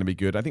Chamber is going to be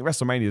good. I think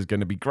WrestleMania is going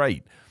to be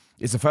great.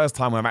 It's the first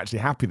time I'm actually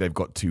happy they've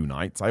got 2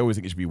 nights. I always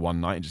think it should be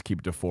 1 night and just keep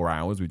it to 4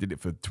 hours. We did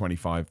it for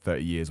 25,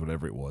 30 years,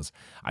 whatever it was.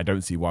 I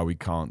don't see why we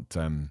can't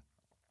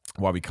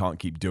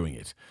keep doing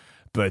it.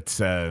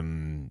 But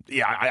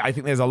I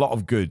think there's a lot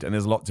of good and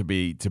there's a lot to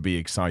be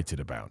excited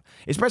about,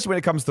 especially when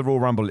it comes to the Royal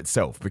Rumble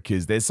itself,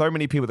 because there's so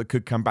many people that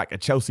could come back.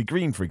 Chelsea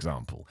Green, for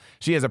example,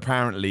 she has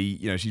apparently,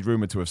 she's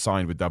rumored to have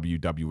signed with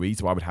WWE,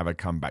 so I would have her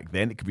come back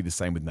then. It could be the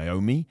same with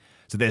Naomi.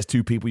 So there's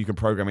 2 people you can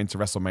program into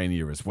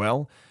WrestleMania as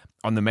well.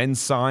 On the men's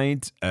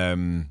side,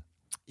 who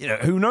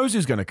knows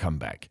who's going to come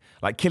back?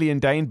 Like Killian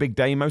Dane, Big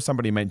Damo,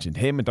 somebody mentioned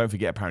him. And don't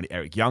forget, apparently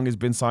Eric Young has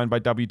been signed by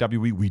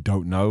WWE. We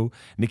don't know.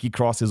 Nikki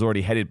Cross has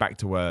already headed back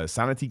to a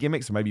Sanity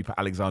gimmick, so maybe put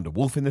Alexander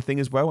Wolf in the thing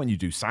as well. And you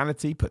do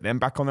Sanity, put them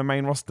back on the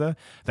main roster.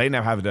 They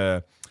now have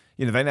they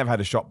never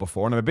had a shot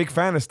before. And I'm a big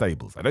fan of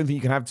stables. I don't think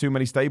you can have too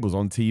many stables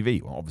on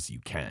TV. Well, obviously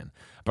you can.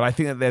 But I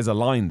think that there's a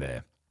line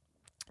there.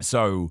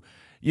 So...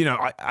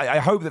 I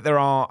hope that there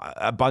are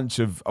a bunch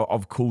of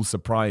cool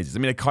surprises. I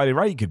mean, Kylie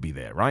Ray could be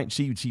there, right?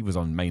 She was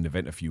on Main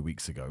Event a few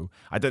weeks ago.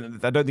 I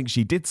don't think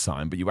she did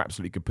sign, but you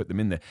absolutely could put them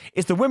in there.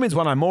 It's the women's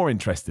one I'm more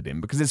interested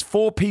in because there's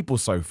 4 people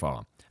so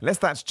far. Unless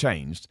that's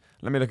changed.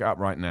 Let me look it up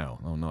right now.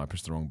 Oh no, I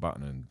pushed the wrong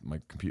button and my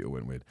computer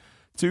went weird.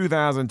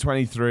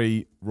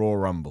 2023 Royal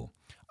Rumble.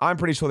 I'm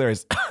pretty sure there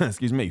is,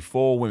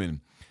 4 women.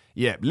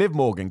 Yeah, Liv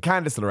Morgan,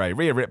 Candice LeRae,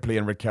 Rhea Ripley,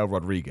 and Raquel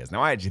Rodriguez.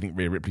 Now, I actually think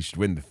Rhea Ripley should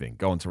win the thing.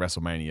 Go on to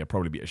WrestleMania,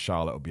 probably beat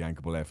Charlotte or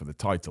Bianca Belair for the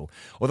title.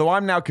 Although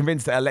I'm now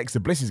convinced that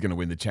Alexa Bliss is going to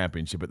win the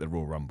championship at the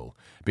Royal Rumble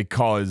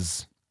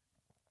because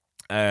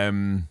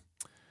I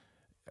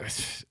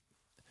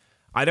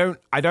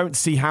don't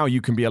see how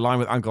you can be aligned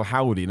with Uncle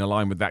Howdy and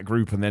aligned with that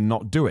group and then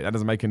not do it. That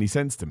doesn't make any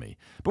sense to me.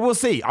 But we'll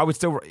see. I would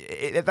still...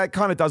 that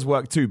kind of does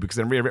work too, because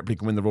then Rhea Ripley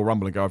can win the Royal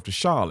Rumble and go after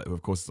Charlotte, who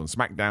of course is on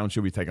SmackDown.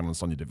 She'll be taking on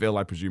Sonya Deville,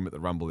 I presume, at the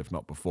Rumble, if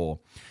not before.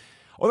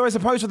 Although I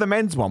suppose for the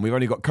men's one, we've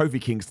only got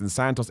Kofi Kingston,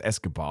 Santos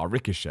Escobar,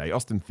 Ricochet,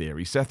 Austin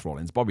Theory, Seth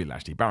Rollins, Bobby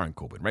Lashley, Baron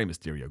Corbin, Rey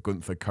Mysterio,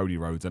 Gunther, Cody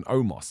Rhodes, and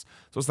Omos.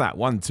 So what's that?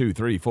 1, 2,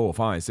 3, 4,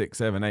 5, 6,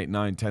 7, 8,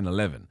 9, 10,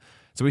 11.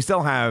 So we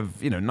still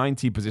have,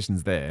 90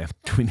 positions there.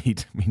 We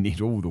need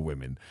all the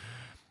women.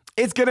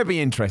 It's going to be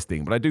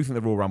interesting, but I do think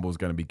the Royal Rumble is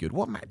going to be good.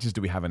 What matches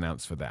do we have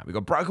announced for that? We've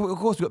got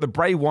the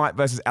Bray Wyatt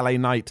versus LA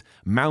Knight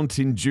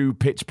Mountain Dew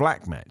Pitch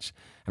Black match.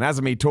 And as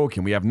of me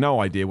talking, we have no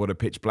idea what a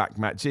pitch black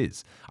match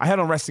is. I heard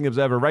on Wrestling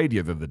Observer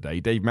Radio the other day,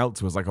 Dave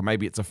Meltzer was like, oh,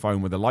 maybe it's a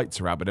phone where the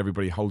lights are out, but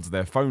everybody holds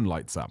their phone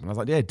lights up. And I was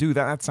like, yeah, do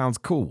that. That sounds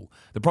cool.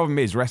 The problem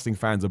is wrestling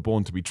fans are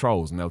born to be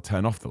trolls and they'll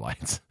turn off the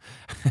lights.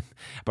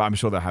 But I'm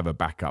sure they'll have a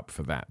backup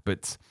for that.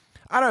 But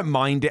I don't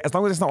mind it as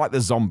long as it's not like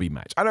the zombie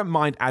match. I don't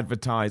mind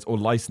advertised or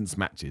licensed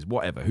matches,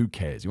 whatever. Who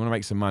cares? You want to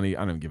make some money?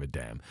 I don't give a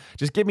damn.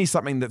 Just give me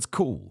something that's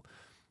cool.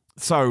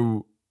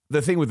 So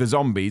the thing with the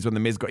zombies, when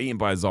The Miz got eaten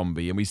by a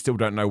zombie, and we still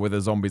don't know whether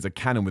zombies are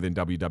canon within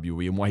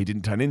WWE and why he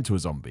didn't turn into a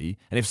zombie,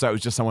 and if so, it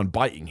was just someone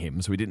biting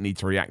him, so he didn't need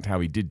to react how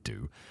he did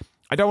do.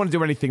 I don't want to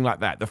do anything like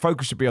that. The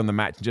focus should be on the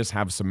match and just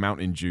have some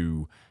Mountain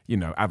Dew,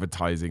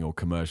 advertising or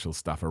commercial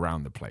stuff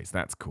around the place.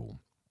 That's cool.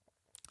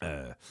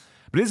 But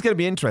it's going to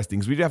be interesting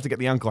because we do have to get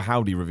the Uncle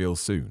Howdy reveal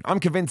soon.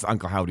 I'm convinced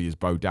Uncle Howdy is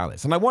Bo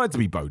Dallas, and I want it to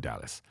be Bo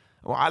Dallas.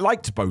 Well, I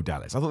liked Bo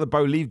Dallas. I thought the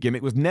Bo Leave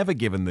gimmick was never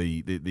given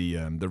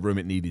the room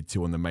it needed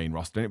to on the main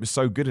roster, and it was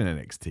so good in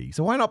NXT.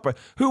 So why not?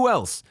 Who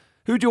else?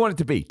 Who do you want it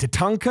to be?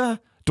 Tatanka?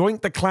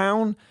 Doink the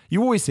Clown?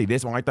 You always see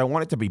this. Well, I don't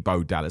want it to be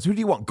Bo Dallas. Who do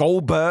you want?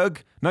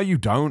 Goldberg? No, you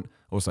don't.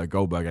 Also,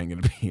 Goldberg ain't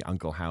going to be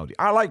Uncle Howdy.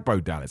 I like Bo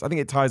Dallas. I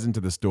think it ties into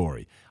the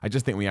story. I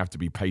just think we have to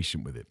be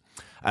patient with it.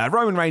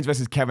 Roman Reigns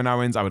versus Kevin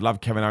Owens. I would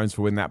love Kevin Owens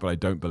to win that, but I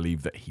don't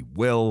believe that he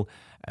will.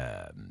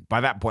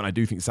 By that point, I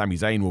do think Sami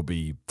Zayn will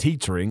be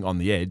teetering on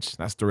the edge.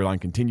 That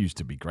storyline continues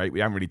to be great. We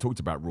haven't really talked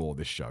about Raw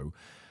this show.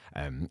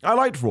 I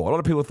liked Raw. A lot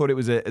of people thought it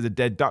was a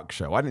dead duck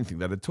show. I didn't think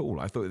that at all.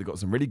 I thought they got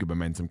some really good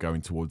momentum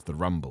going towards the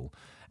Rumble.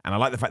 And I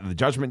like the fact that the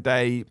Judgment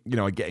Day,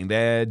 are getting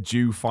their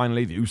due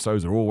finally. The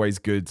Usos are always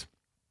good.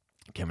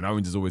 Kevin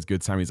Owens is always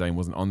good. Sami Zayn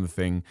wasn't on the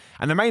thing.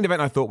 And the main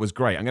event I thought was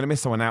great. I'm going to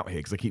miss someone out here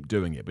because I keep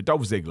doing it. But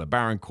Dolph Ziggler,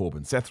 Baron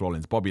Corbin, Seth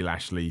Rollins, Bobby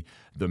Lashley,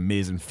 The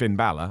Miz, and Finn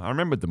Balor. I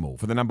remembered them all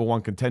for the number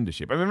one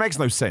contendership. I mean, it makes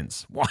no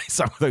sense. Why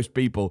some of those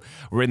people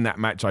were in that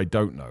match, I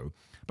don't know.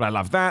 But I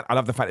love that. I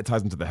love the fact it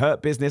ties into the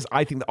Hurt Business.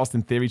 I think that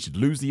Austin Theory should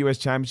lose the US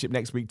Championship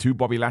next week to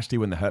Bobby Lashley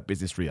when the Hurt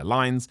Business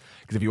realigns.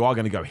 Because if you are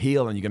going to go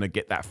heel and you're going to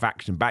get that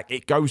faction back,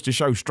 it goes to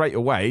show straight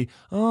away,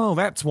 oh,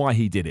 that's why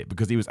he did it.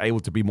 Because he was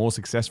able to be more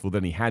successful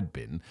than he had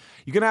been.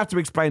 You're going to have to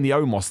explain the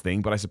Omos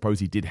thing, but I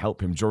suppose he did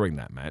help him during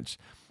that match.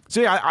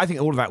 So yeah, I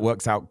think all of that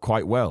works out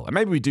quite well. And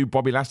maybe we do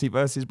Bobby Lashley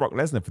versus Brock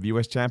Lesnar for the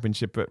US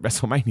Championship at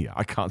WrestleMania.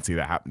 I can't see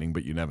that happening,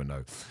 but you never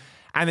know.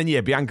 And then,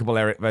 yeah, Bianca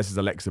Belair versus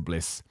Alexa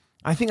Bliss.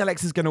 I think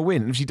Alexa's going to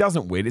win. And if she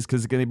doesn't win, it's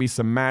because there's going to be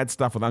some mad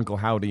stuff with Uncle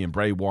Howdy and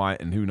Bray Wyatt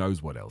and who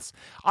knows what else.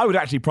 I would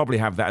actually probably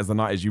have that as the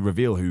night as you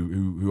reveal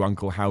who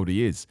Uncle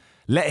Howdy is.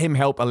 Let him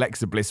help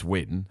Alexa Bliss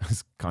win.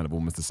 It's kind of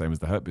almost the same as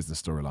the Hurt Business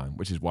storyline,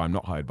 which is why I'm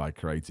not hired by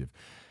Creative.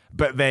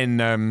 But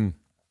then, and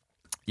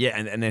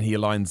then he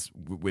aligns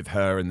with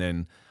her. And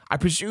then I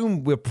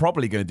presume we're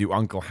probably going to do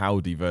Uncle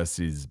Howdy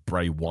versus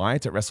Bray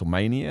Wyatt at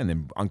WrestleMania. And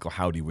then Uncle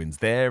Howdy wins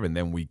there. And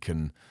then we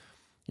can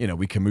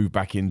move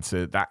back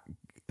into that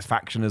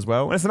faction as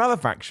well. And it's another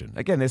faction.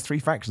 Again, there's 3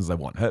 factions I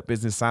want. Hurt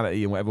Business,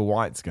 Sanity, and whatever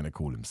Wyatt's going to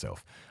call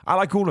himself. I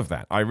like all of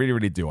that. I really,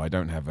 really do. I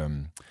don't have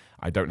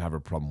a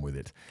problem with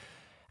it.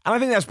 And I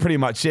think that's pretty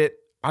much it.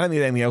 I don't think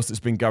there's anything else that's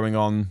been going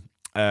on.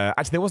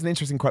 Actually, there was an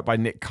interesting quote by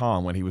Nick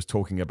Khan when he was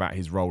talking about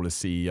his role as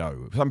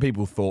CEO. Some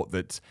people thought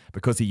that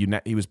because he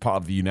was part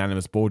of the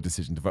unanimous board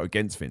decision to vote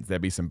against Vince,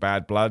 there'd be some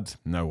bad blood.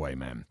 No way,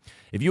 man.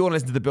 If you want to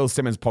listen to the Bill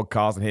Simmons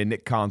podcast and hear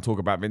Nick Khan talk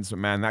about Vince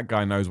McMahon, that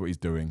guy knows what he's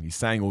doing. He's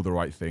saying all the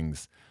right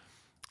things.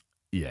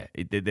 Yeah,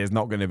 there's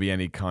not going to be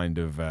any kind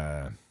of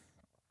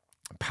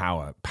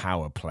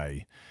power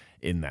play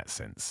in that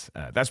sense.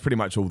 That's pretty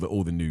much all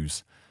the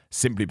news.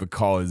 Simply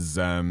because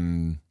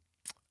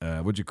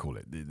what do you call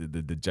it?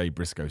 The Jay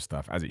Briscoe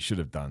stuff, as it should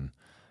have done,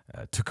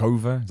 took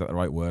over. Is that the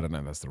right word? I don't know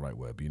if that's the right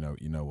word,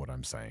 but you know what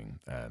I'm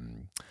saying.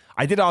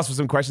 I did ask for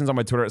some questions on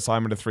my Twitter at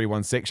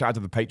Simon316. Shout out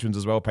to the patrons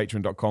as well,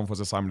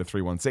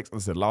 patreon.com/Simon316. As I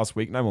said last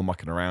week, no more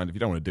mucking around. If you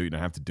don't want to do it, you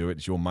don't have to do it.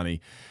 It's your money.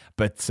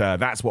 But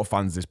that's what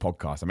funds this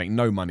podcast. I make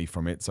no money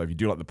from it. So if you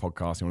do like the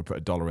podcast, you want to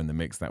put $1 in the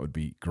mix, that would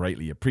be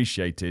greatly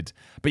appreciated.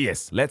 But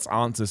yes, let's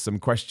answer some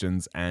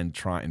questions and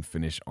try and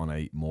finish on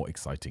a more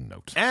exciting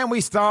note. And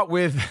we start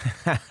with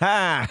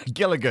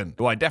Gilligan,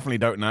 who I definitely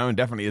don't know and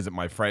definitely isn't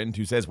my friend,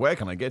 who says, where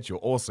can I get your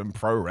awesome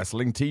pro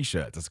wrestling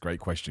t-shirt? That's a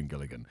great question,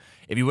 Gilligan.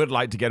 If you would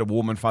like to get a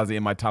warm and fuzzy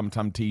in my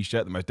tum-tum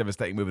t-shirt, the most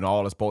devastating move in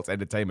all of sports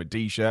entertainment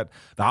t-shirt,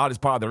 the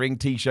hardest part of the ring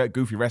t-shirt,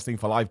 Goofy Wrestling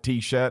for Life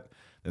t-shirt,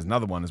 there's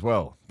another one as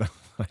well.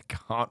 I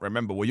can't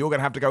remember. Well, you're going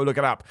to have to go look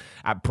it up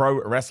at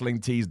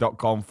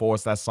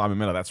prowrestlingtees.com/Simon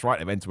Miller. That's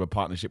right. I've entered a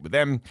partnership with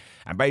them.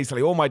 And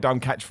basically all my dumb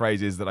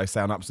catchphrases that I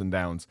say on ups and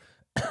downs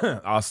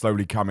are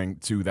slowly coming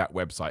to that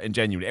website. And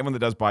genuinely, everyone that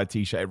does buy a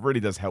t-shirt, it really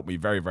does help me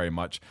very, very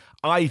much.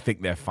 I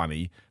think they're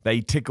funny.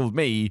 They tickled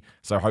me,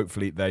 so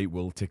hopefully they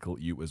will tickle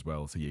you as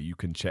well. So yeah, you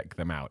can check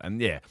them out.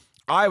 And yeah,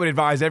 I would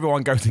advise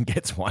everyone goes and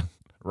gets one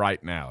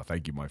right now.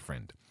 Thank you, my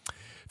friend.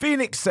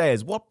 Phoenix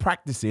says, what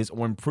practices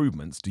or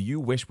improvements do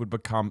you wish would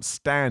become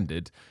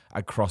standard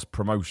across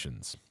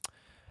promotions?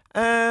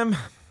 Look,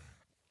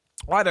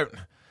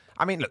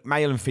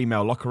 male and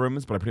female locker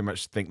rooms, but I pretty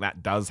much think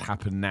that does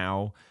happen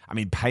now. I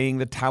mean, paying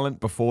the talent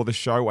before the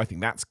show, I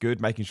think that's good.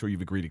 Making sure you've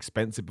agreed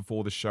expensive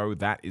before the show,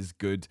 that is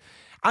good.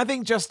 I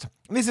think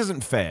this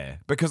isn't fair,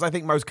 because I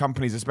think most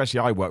companies,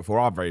 especially I work for,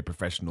 are very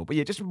professional. But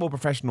yeah, just a more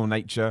professional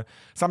nature.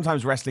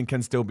 Sometimes wrestling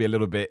can still be a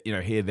little bit,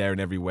 here, there, and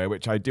everywhere,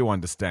 which I do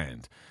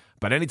understand.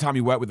 But anytime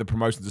you work with the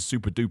promotions are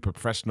super duper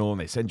professional and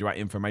they send you out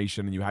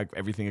information and you have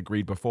everything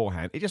agreed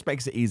beforehand, it just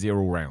makes it easier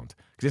all round.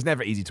 Because it's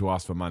never easy to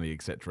ask for money,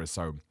 etc.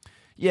 So,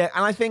 yeah,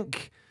 and I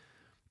think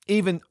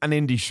even an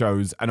indie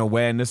shows an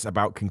awareness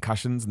about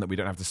concussions and that we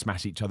don't have to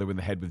smash each other in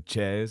the head with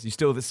chairs. You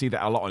still see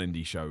that a lot on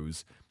indie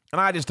shows.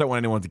 And I just don't want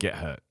anyone to get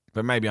hurt.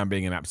 But maybe I'm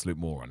being an absolute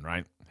moron,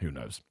 right? Who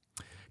knows?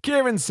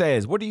 Kieran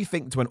says, what do you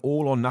think to an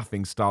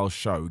all-or-nothing style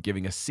show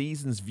giving a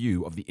season's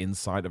view of the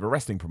inside of a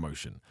wrestling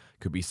promotion?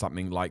 Could be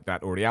something like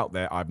that already out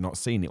there. I've not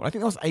seen it. Well, I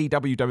think that's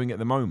AEW doing it at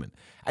the moment.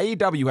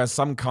 AEW has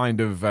some kind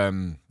of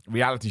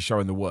reality show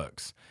in the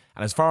works.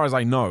 And as far as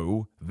I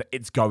know,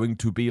 it's going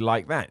to be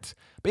like that.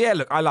 But yeah,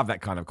 look, I love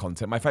that kind of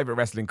content. My favorite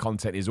wrestling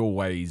content is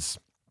always,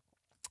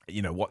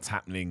 what's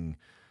happening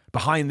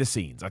behind the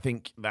scenes. I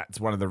think that's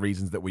one of the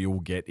reasons that we all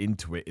get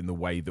into it in the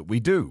way that we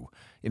do.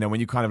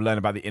 When you kind of learn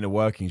about the inner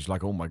workings, you're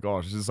like, oh my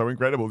gosh, this is so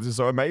incredible. This is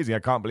so amazing. I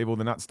can't believe all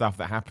the nut stuff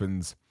that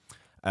happens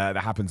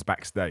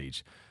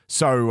backstage.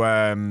 So,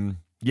 I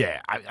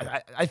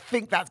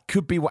think that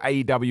could be what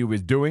AEW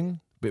is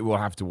doing, but we'll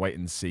have to wait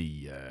and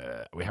see.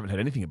 We haven't heard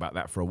anything about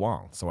that for a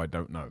while, so I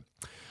don't know.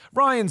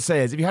 Ryan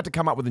says, if you had to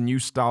come up with a new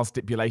style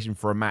stipulation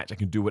for a match, I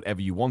can do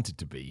whatever you want it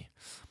to be.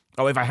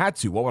 Oh, if I had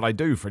to, what would I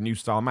do for a new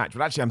style match?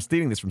 Well, actually, I'm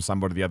stealing this from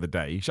somebody the other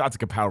day. Shout out to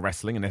Kapow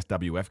Wrestling and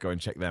SWF. Go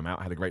and check them out.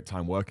 I had a great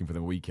time working for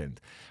them a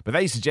weekend. But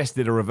they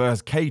suggested a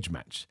reverse cage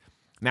match.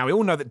 Now, we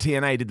all know that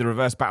TNA did the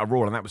reverse battle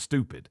royal, and that was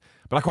stupid.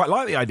 But I quite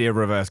like the idea of a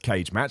reverse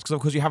cage match because,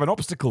 of course, you have an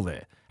obstacle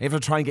there. You have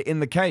to try and get in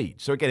the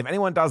cage. So, again, if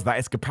anyone does that,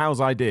 it's Kapow's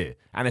idea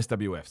and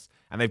SWF's.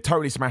 And they've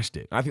totally smashed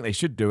it. I think they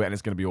should do it, and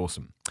it's going to be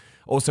awesome.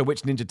 Also,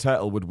 which Ninja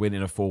Turtle would win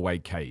in a four-way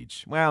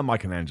cage? Well,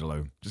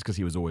 Michelangelo, just because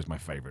he was always my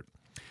favorite.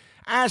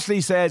 Ashley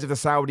says, if the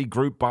Saudi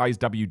group buys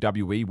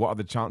WWE, what are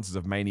the chances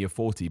of Mania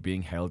 40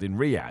 being held in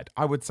Riyadh?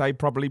 I would say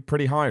probably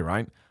pretty high,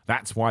 right?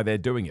 That's why they're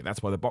doing it.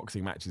 That's why the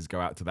boxing matches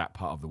go out to that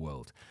part of the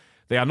world.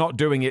 They are not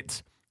doing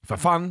it for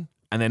fun,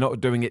 and they're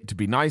not doing it to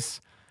be nice.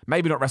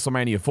 Maybe not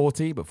WrestleMania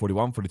 40, but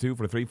 41, 42,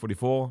 43,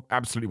 44.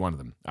 Absolutely one of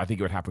them. I think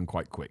it would happen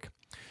quite quick.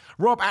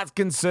 Rob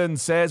Atkinson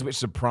says, which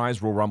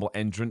surprise Royal Rumble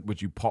entrant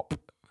would you pop?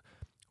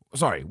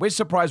 Sorry, which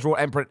surprise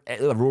Royal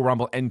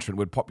Rumble entrant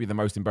would pop you the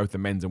most in both the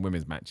men's and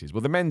women's matches?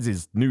 Well, the men's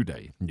is New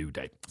Day. New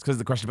Day. It's because of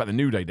the question about the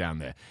New Day down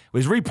there. It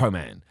was Repo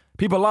Man.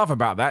 People laugh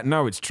about that.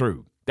 No, it's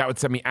true. That would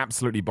send me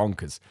absolutely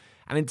bonkers.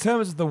 And in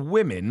terms of the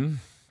women,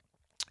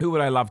 who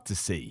would I love to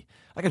see?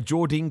 Like a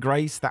Jordynne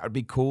Grace, that would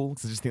be cool.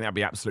 So I just think that would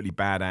be absolutely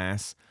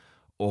badass.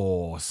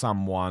 Or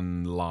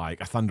someone like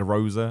a Thunder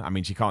Rosa. I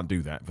mean, she can't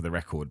do that for the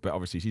record, but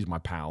obviously she's my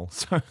pal.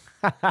 So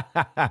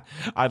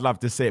I'd love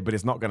to see it, but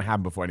it's not going to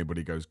happen before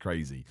anybody goes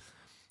crazy.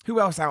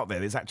 Who else out there?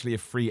 There's actually a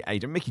free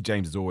agent. Mickey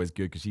James is always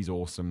good because she's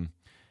awesome.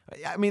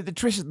 I mean, the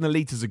Trishas and the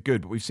Litas are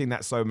good, but we've seen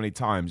that so many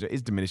times. It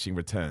is diminishing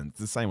returns. It's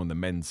the same on the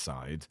men's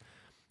side.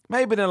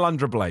 Maybe an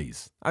Alundra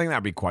Blaze. I think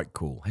that'd be quite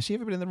cool. Has she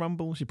ever been in the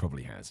Rumble? She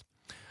probably has.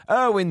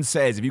 Erwin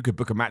says, if you could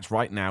book a match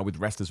right now with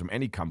wrestlers from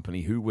any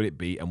company, who would it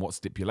be and what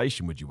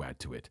stipulation would you add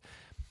to it?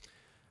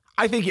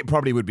 I think it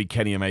probably would be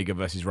Kenny Omega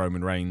versus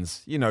Roman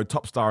Reigns. You know,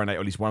 top star in, or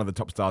at least one of the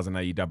top stars in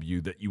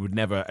AEW that you would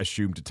never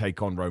assume to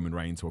take on Roman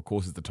Reigns, who of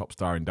course is the top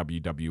star in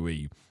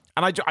WWE.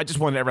 And I just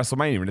want it at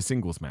WrestleMania in a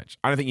singles match.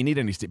 I don't think you need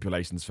any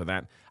stipulations for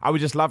that. I would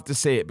just love to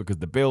see it because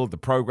the build, the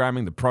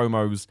programming, the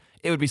promos,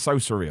 it would be so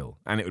surreal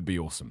and it would be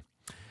awesome.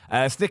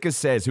 Stickers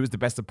says, who is the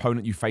best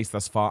opponent you faced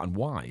thus far and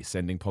why?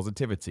 Sending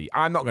positivity.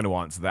 I'm not going to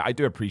answer that. I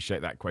do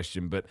appreciate that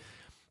question, but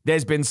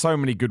there's been so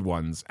many good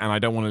ones, and I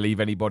don't want to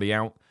leave anybody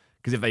out,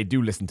 because if they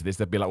do listen to this,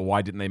 they'll be like, well,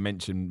 why didn't they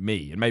mention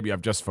me? And maybe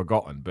I've just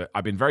forgotten, but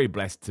I've been very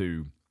blessed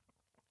to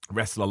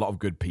wrestle a lot of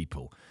good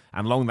people,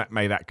 and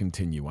may that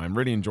continue. I'm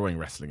really enjoying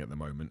wrestling at the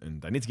moment,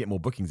 and I need to get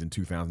more bookings in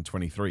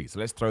 2023, so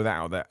let's throw that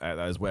out there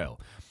as well.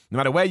 No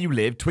matter where you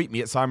live, tweet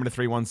me at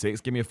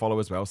Simon316, give me a follow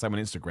as well, same on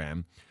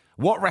Instagram.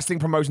 What wrestling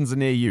promotions are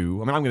near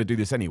you? I mean, I'm going to do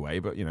this anyway,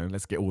 but, you know,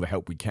 let's get all the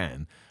help we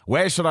can.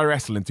 Where should I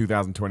wrestle in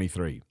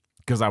 2023?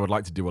 Because I would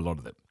like to do a lot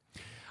of it.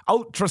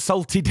 Ultra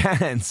Salty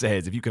Dan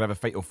says, if you could have a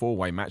fatal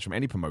four-way match from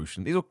any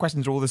promotion, these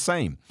questions are all the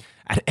same.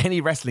 At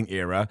any wrestling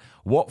era,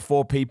 what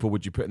four people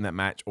would you put in that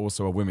match?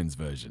 Also a women's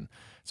version.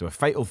 So a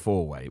fatal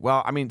four-way.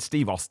 Well, I mean,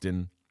 Steve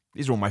Austin.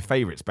 These are all my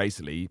favorites,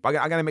 basically. But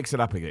I'm going to mix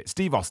it up again.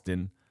 Steve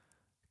Austin,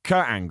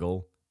 Kurt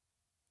Angle,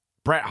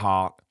 Bret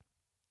Hart,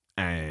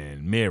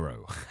 and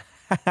Miro.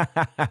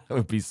 That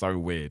would be so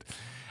weird.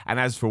 And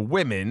as for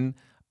women,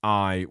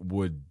 I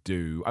would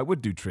do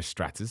Trish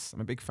Stratus.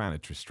 I'm a big fan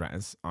of Trish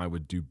Stratus. I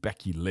would do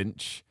Becky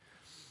Lynch.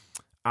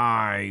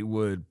 I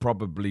would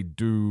probably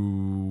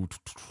do...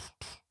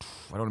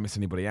 I don't want to miss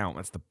anybody out.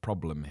 That's the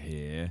problem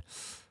here.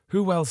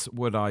 Who else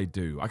would I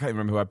do? I can't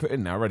remember who I put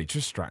in now already.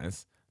 Trish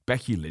Stratus,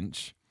 Becky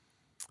Lynch.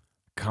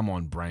 Come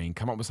on, brain.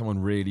 Come up with someone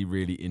really,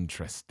 really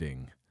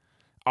interesting.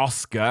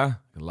 Oscar.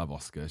 I love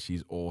Oscar.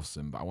 She's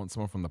awesome. But I want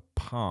someone from the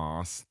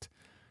past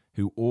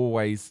who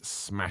always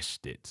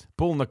smashed it.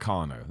 Bull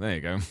Nakano. There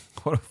you go.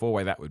 What a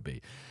four-way that would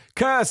be.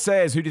 Kerr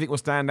says, who do you think will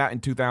stand out in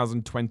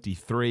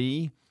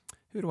 2023?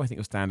 Who do I think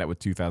will stand out with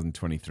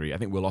 2023? I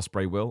think Will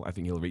Ospreay will. I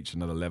think he'll reach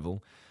another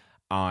level.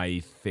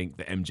 I think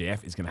that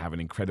MJF is going to have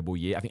an incredible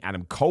year. I think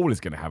Adam Cole is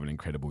going to have an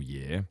incredible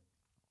year.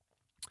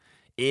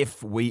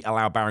 If we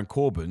allow Baron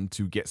Corbin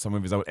to get some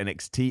of his old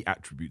NXT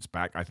attributes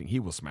back, I think he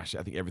will smash it.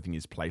 I think everything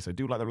is placed. I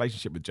do like the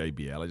relationship with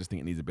JBL. I just think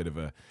it needs a bit of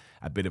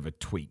a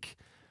tweak.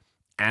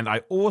 And I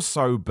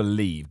also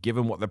believe,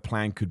 given what the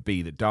plan could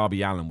be, that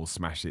Darby Allin will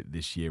smash it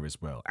this year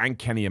as well. And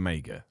Kenny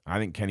Omega. I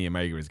think Kenny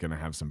Omega is going to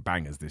have some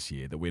bangers this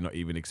year that we're not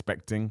even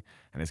expecting,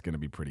 and it's going to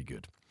be pretty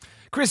good.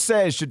 Chris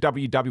says, should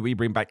WWE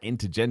bring back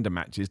intergender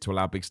matches to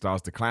allow big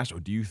stars to clash, or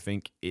do you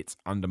think it's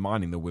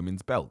undermining the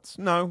women's belts?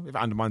 No, if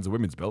it undermines the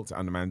women's belts, it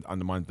undermines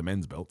the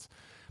men's belts.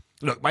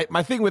 Look,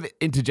 my thing with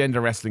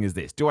intergender wrestling is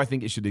this. Do I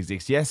think it should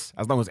exist? Yes,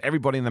 as long as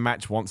everybody in the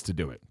match wants to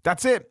do it.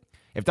 That's it.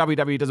 If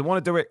WWE doesn't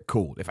want to do it,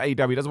 cool. If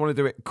AEW doesn't want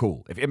to do it,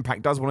 cool. If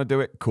Impact does want to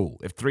do it, cool.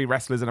 If three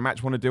wrestlers in a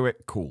match want to do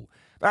it, cool.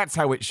 That's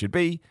how it should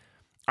be.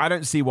 I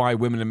don't see why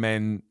women and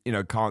men,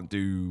 can't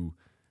do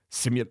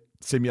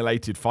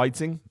simulated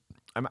fighting.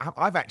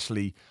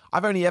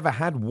 I've only ever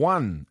had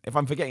one. If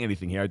I'm forgetting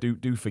anything here,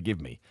 do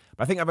forgive me.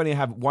 But I think I've only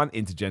had one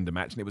intergender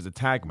match, and it was a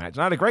tag match,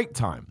 and I had a great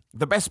time.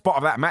 The best spot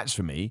of that match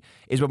for me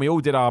is when we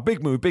all did our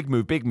big move, big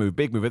move, big move,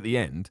 big move at the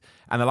end,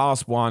 and the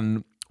last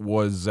one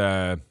was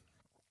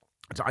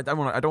I don't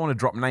want to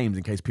drop names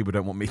in case people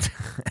don't want me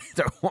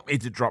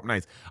to drop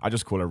names. I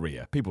just call her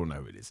Rhea. People know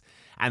who it is.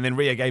 And then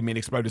Rhea gave me an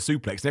exploder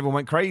suplex and everyone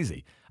went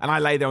crazy. And I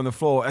lay there on the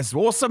floor. It's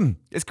awesome.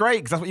 It's great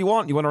because that's what you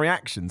want. You want a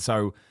reaction.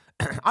 So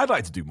I'd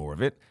like to do more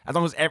of it. As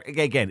long as,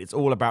 again, it's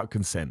all about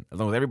consent. As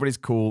long as everybody's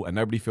cool and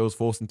nobody feels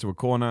forced into a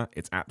corner,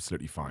 it's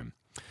absolutely fine.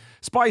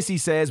 Spicy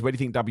says, where do you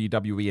think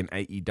WWE and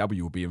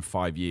AEW will be in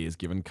 5 years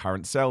given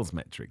current sales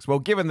metrics? Well,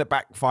 given that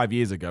back 5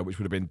 years ago, which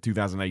would have been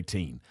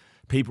 2018,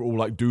 people are all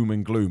like doom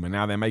and gloom, and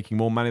now they're making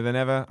more money than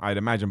ever. I'd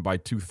imagine by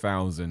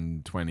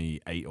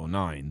 2028 or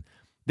 9,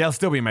 they'll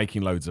still be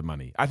making loads of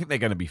money. I think they're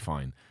going to be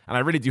fine. And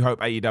I really do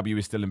hope AEW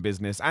is still in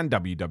business and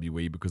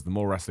WWE because the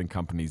more wrestling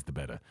companies, the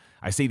better.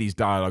 I see these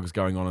dialogues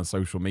going on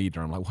social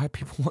media. I'm like, why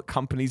people want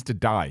companies to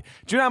die?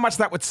 Do you know how much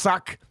that would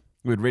suck?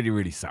 It would really,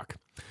 really suck.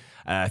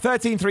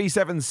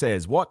 1337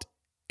 says, was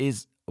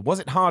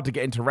it hard to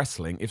get into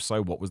wrestling? If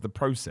so, what was the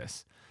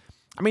process?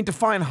 I mean,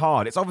 define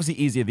hard. It's obviously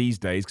easier these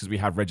days because we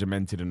have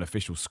regimented and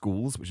official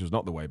schools, which was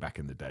not the way back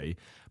in the day.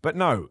 But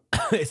no,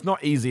 it's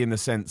not easy in the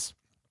sense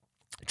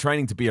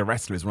training to be a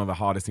wrestler is one of the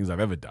hardest things I've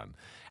ever done.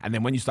 And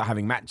then when you start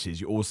having matches,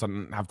 you all of a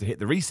sudden have to hit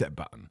the reset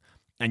button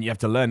and you have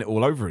to learn it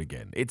all over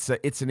again. It's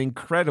an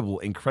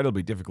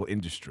incredibly difficult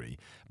industry,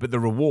 but the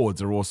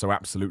rewards are also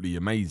absolutely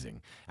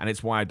amazing. And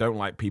it's why I don't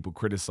like people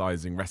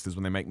criticizing wrestlers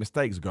when they make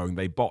mistakes, going,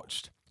 they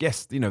botched.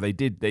 Yes, they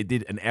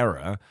did an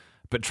error,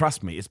 but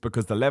trust me, it's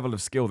because the level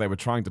of skill they were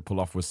trying to pull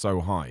off was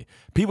so high.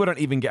 People don't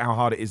even get how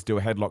hard it is to do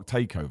a headlock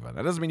takeover.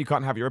 That doesn't mean you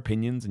can't have your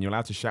opinions and you're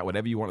allowed to shout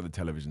whatever you want at the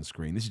television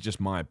screen. This is just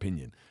my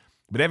opinion.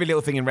 But every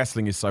little thing in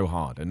wrestling is so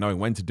hard, and knowing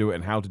when to do it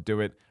and how to do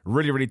it,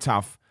 really, really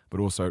tough, but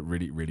also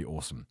really, really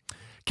awesome.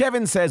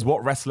 Kevin says,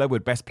 what wrestler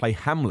would best play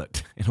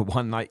Hamlet in a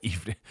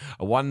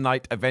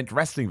one-night event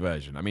wrestling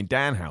version? I mean,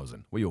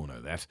 Danhausen. We all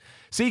know that.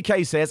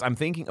 CK says, I'm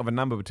thinking of a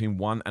number between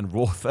 1 and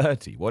Raw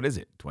 30. What is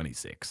it?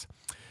 26.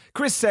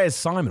 Chris says,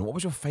 Simon, what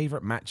was your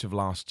favourite match of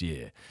last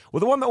year? Well,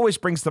 the one that always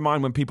springs to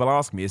mind when people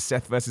ask me is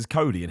Seth versus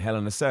Cody in Hell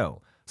in a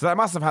Cell. So that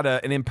must have had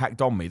an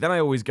impact on me. Then I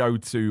always go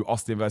to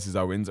Austin versus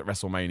Owens at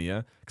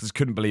WrestleMania because I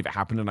couldn't believe it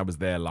happened and I was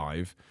there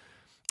live.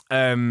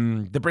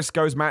 The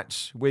Briscoes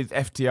match with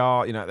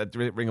FTR, at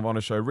the Ring of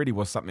Honor show really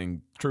was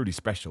something truly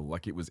special.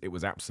 Like it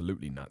was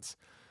absolutely nuts.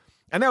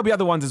 And there'll be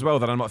other ones as well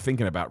that I'm not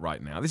thinking about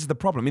right now. This is the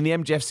problem. I mean, the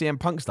MJF CM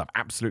Punk stuff,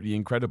 absolutely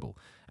incredible.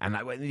 And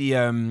the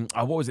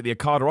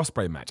Okada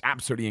Ospreay match,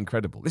 absolutely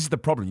incredible. This is the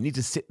problem. You need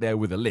to sit there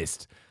with a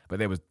list, but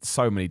there was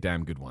so many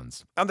damn good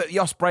ones. And the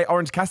Ospreay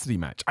Orange Cassidy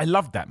match, I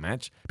loved that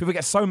match. People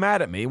get so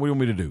mad at me. What do you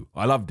want me to do?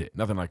 I loved it.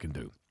 Nothing I can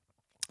do.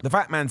 The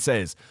Fat Man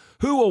says,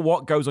 who or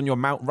what goes on your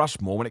Mount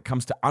Rushmore when it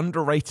comes to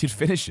underrated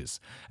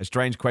finishers? A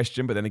strange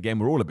question, but then again,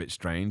 we're all a bit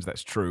strange.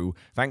 That's true.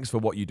 Thanks for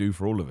what you do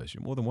for all of us.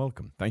 You're more than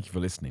welcome. Thank you for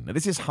listening. Now,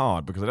 this is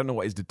hard because I don't know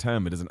what is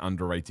determined as an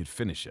underrated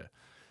finisher.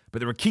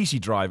 But the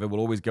Rikishi driver will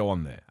always go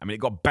on there. I mean, it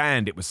got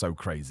banned. It was so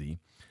crazy.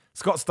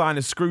 Scott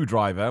Steiner's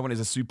screwdriver, when it's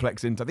a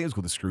suplex into, I think it was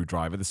called the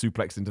screwdriver, the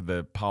suplex into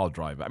the pile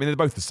driver. I mean, they're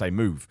both the same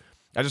move.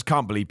 I just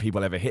can't believe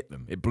people ever hit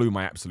them. It blew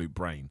my absolute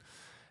brain.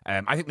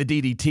 I think the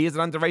DDT is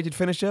an underrated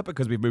finisher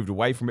because we've moved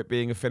away from it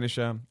being a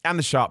finisher. And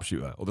the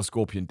sharpshooter or the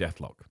scorpion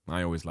deathlock.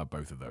 I always love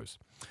both of those.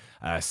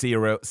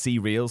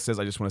 C-Real says,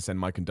 I just want to send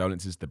my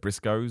condolences to the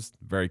Briscoes.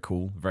 Very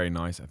cool. Very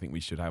nice. I think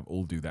we should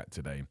all do that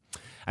today.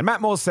 And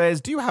Matt Moore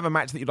says, do you have a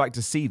match that you'd like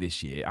to see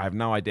this year? I have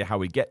no idea how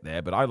we get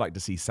there, but I'd like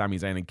to see Sami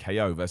Zayn and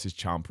KO versus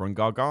Ciampa and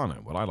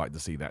Gargano. Well, I'd like to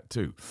see that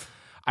too.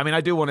 I mean,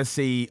 I do want to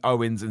see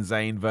Owens and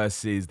Zayn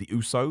versus the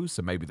Usos,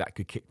 so maybe that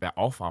could kick that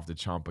off after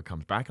Ciampa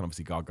comes back, and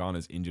obviously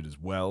Gargano's injured as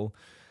well.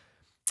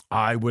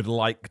 I'd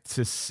like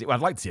to see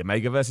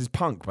Omega versus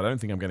Punk, but I don't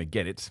think I'm going to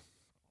get it.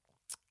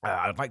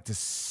 I'd like to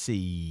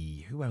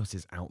see who else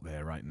is out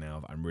there right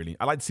now that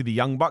I'd like to see the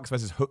Young Bucks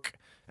versus Hook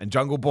and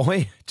Jungle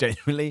Boy.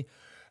 Genuinely,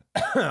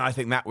 I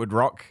think that would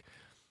rock.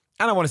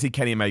 And I want to see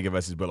Kenny Omega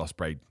versus Will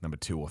Ospreay, number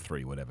 2 or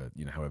 3, whatever,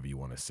 however you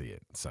want to see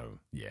it. So,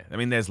 yeah. I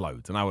mean, there's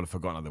loads. And I would have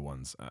forgotten other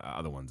ones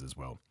as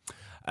well.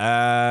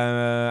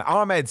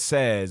 Ahmed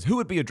says, who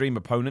would be your dream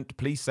opponent?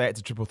 Please say it's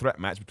a triple threat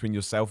match between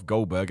yourself,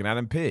 Goldberg, and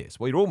Adam Pearce.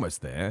 Well, you're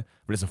almost there,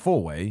 but it's a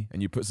 4-way,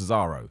 and you put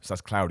Cesaro. So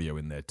that's Claudio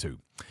in there too.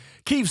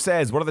 Keith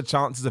says, what are the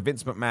chances of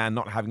Vince McMahon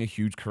not having a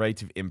huge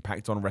creative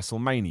impact on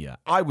WrestleMania?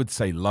 I would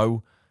say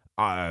low.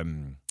 I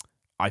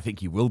think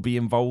he will be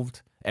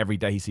involved. Every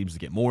day he seems to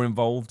get more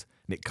involved.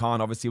 Nick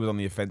Khan obviously was on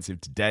the offensive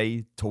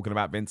today, talking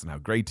about Vince and how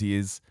great he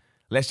is.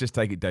 Let's just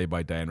take it day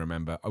by day and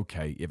remember,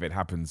 okay, if it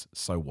happens,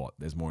 so what?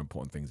 There's more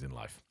important things in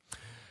life.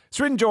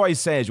 Srin Joy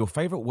says, your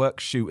favourite work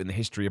shoot in the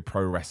history of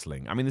pro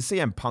wrestling? I mean, the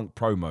CM Punk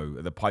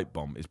promo, the pipe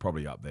bomb, is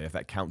probably up there, if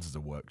that counts as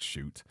a work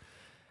shoot.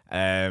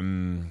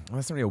 Well,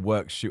 that's not really a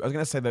work shoot. I was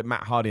going to say the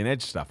Matt Hardy and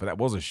Edge stuff, but that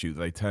was a shoot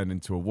that they turned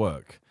into a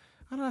work.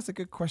 I don't know, that's a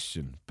good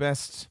question.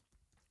 Best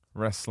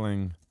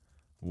wrestling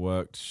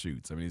worked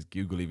shoots. I mean, is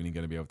Google even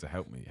going to be able to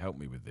help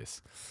me with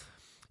this?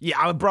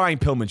 Yeah, Brian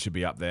Pillman should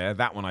be up there.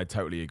 That one I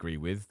totally agree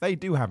with. They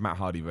do have Matt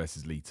Hardy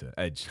versus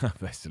Edge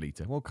versus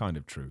Lita. Well, kind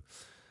of true.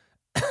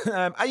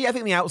 Yeah, I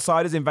think The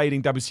Outsiders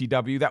invading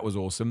WCW, that was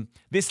awesome.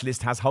 This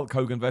list has Hulk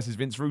Hogan versus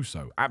Vince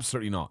Russo.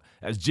 Absolutely not.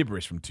 That's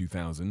gibberish from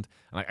 2000, and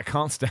I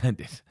can't stand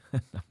it.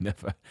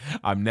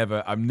 I'm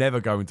never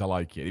going to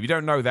like it. If you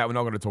don't know that, we're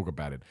not going to talk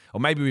about it. Or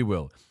maybe we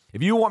will.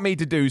 If you want me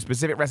to do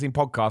specific wrestling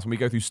podcasts when we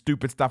go through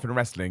stupid stuff in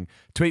wrestling,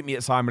 tweet me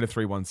at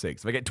Simon316.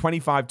 If I get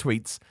 25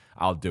 tweets,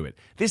 I'll do it.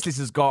 This list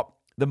has got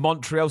the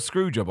Montreal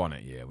Screwjob on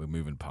it. Yeah, we're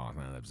moving past.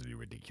 That's absolutely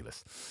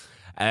ridiculous.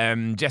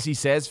 Jesse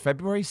says,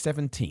 February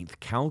 17th,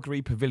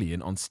 Calgary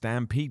Pavilion on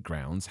Stampede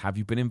Grounds. Have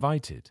you been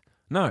invited?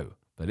 No,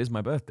 that is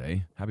my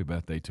birthday. Happy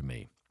birthday to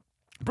me.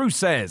 Bruce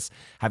says,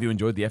 have you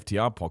enjoyed the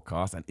FTR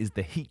podcast, and is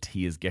the heat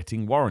he is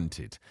getting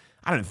warranted?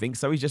 I don't think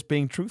so. He's just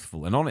being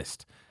truthful and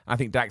honest. I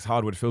think Dax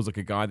Hardwood feels like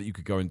a guy that you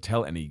could go and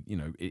tell any,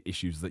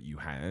 issues that you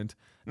had.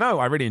 No,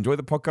 I really enjoy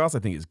the podcast. I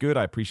think it's good.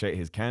 I appreciate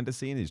his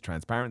candidacy and his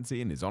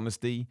transparency and his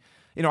honesty.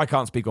 I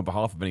can't speak on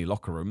behalf of any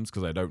locker rooms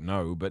because I don't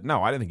know, but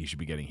no, I don't think he should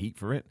be getting heat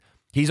for it.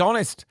 He's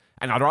honest,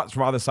 and I'd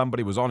rather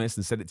somebody was honest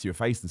and said it to your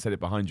face than said it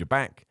behind your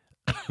back.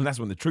 That's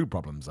when the true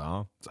problems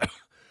are. So,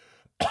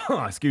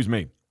 excuse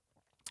me.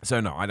 So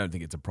no, I don't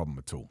think it's a problem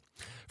at all.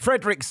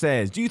 Frederick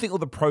says, do you think all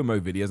the promo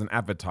videos and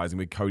advertising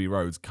with Cody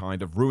Rhodes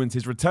kind of ruins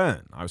his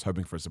return? I was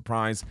hoping for a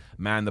surprise.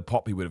 Man, the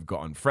pop he would have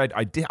gotten. Fred,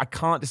 I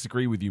can't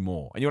disagree with you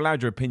more. And you're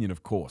allowed your opinion,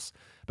 of course.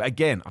 But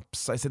again, I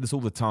said this all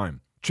the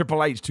time.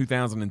 Triple H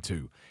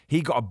 2002.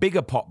 He got a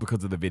bigger pop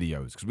because of the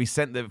videos, because we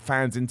sent the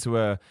fans into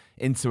an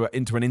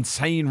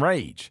insane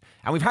rage.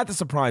 And we've had the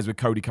surprise with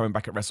Cody coming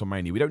back at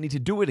WrestleMania. We don't need to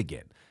do it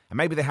again. And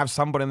maybe they have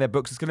somebody in their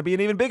books that's going to be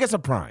an even bigger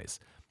surprise.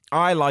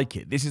 I like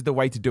it. This is the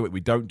way to do it. We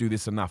don't do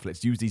this enough.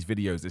 Let's use these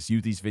videos. Let's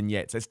use these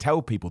vignettes. Let's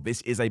tell people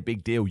this is a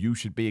big deal. You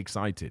should be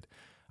excited.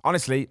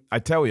 Honestly, I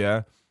tell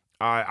you,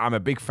 I'm a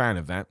big fan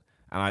of that.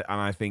 And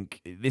I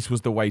think this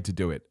was the way to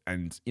do it.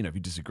 And, if you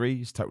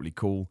disagree, it's totally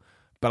cool.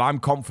 But I'm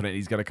confident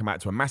he's going to come out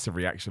to a massive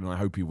reaction, and I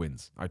hope he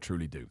wins. I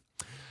truly do.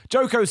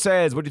 Joko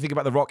says, what do you think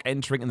about The Rock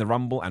entering in the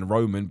Rumble and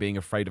Roman being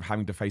afraid of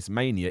having to face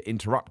Mania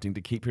interrupting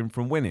to keep him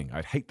from winning?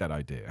 I'd hate that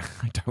idea.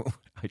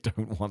 I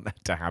don't want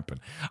that to happen.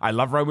 I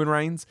love Roman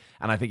Reigns,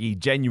 and I think he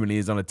genuinely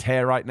is on a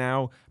tear right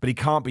now, but he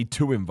can't be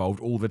too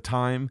involved all the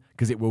time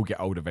because it will get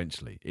old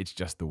eventually. It's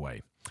just the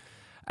way.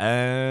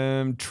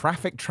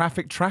 Traffic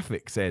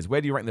says,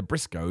 where do you rank the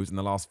Briscoes in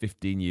the last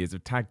 15 years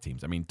of tag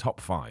teams? I mean, top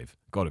 5.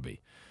 Got to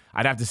be.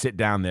 I'd have to sit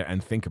down there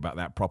and think about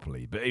that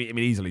properly. But I mean,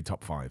 easily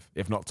top 5,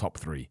 if not top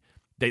 3.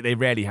 They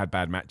rarely had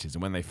bad matches,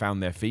 and when they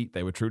found their feet,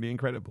 they were truly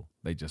incredible.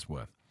 They just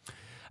were.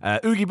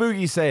 Oogie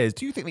Boogie says,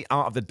 do you think the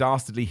art of the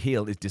dastardly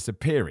heel is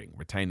disappearing?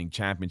 Retaining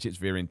championships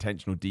via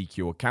intentional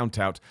DQ or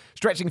countout,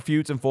 stretching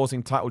feuds and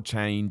forcing title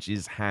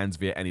changes hands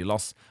via any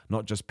loss,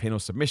 not just pin or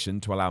submission,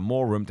 to allow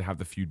more room to have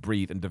the feud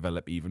breathe and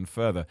develop even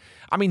further.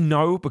 I mean,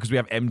 no, because we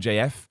have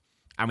MJF.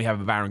 And we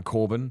have Baron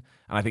Corbin,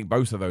 and I think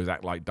both of those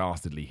act like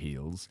dastardly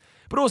heels.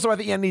 But also, I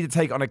think you need to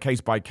take it on a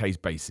case-by-case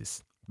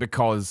basis,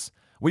 because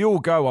we all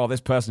go, oh,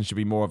 this person should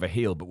be more of a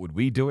heel, but would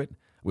we do it?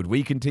 Would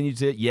we continue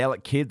to yell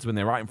at kids when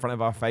they're right in front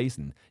of our face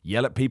and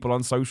yell at people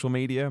on social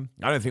media?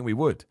 I don't think we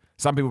would.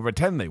 Some people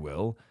pretend they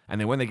will, and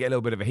then when they get a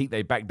little bit of a heat,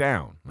 they back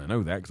down. I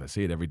know that because I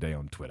see it every day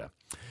on Twitter.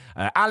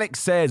 Alex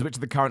says, which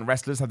of the current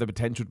wrestlers have the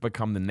potential to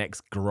become the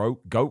next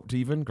GOAT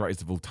even?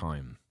 Greatest of all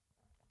time.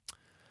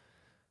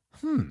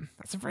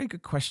 That's a very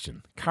good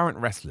question. Current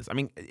wrestlers. I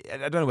mean, I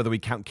don't know whether we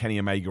count Kenny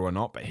Omega or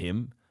not, but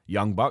him,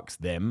 Young Bucks,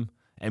 them,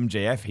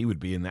 MJF, he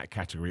would be in that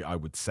category, I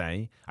would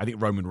say. I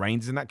think Roman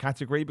Reigns is in that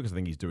category because I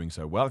think he's doing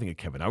so well. I think of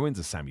Kevin Owens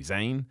or Sami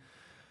Zayn.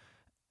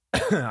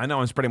 I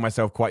know I'm spreading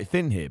myself quite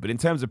thin here, but in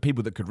terms of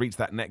people that could reach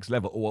that next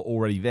level or are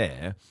already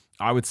there,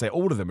 I would say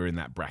all of them are in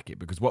that bracket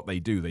because what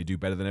they do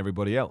better than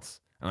everybody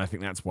else. And I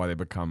think that's why they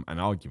become an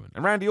argument.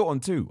 And Randy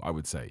Orton too, I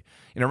would say.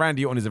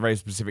 Randy Orton is a very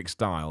specific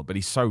style, but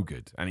he's so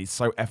good and he's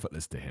so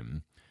effortless to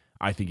him.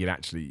 I think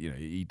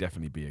he'd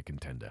definitely be a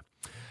contender.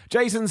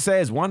 Jason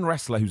says, one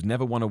wrestler who's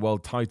never won a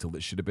world title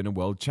that should have been a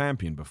world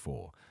champion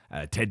before.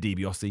 Ted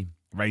DiBiase,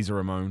 Razor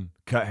Ramon,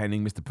 Kurt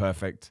Hennig, Mr.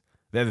 Perfect.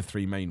 They're the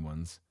 3 main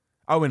ones.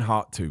 Owen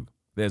Hart too.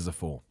 There's the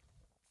 4.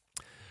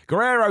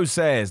 Guerrero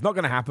says, not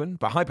going to happen,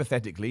 but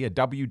hypothetically, a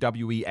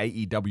WWE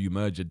AEW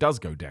merger does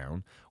go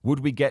down. Would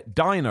we get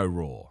Dino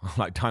Raw?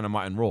 Like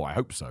Dynamite and Raw? I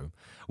hope so.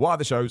 What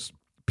other shows,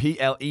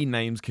 PLE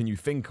names can you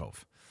think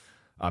of?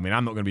 I mean,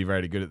 I'm not going to be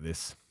very good at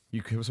this.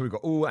 So we've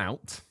got All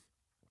Out.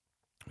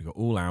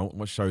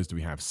 What shows do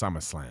we have?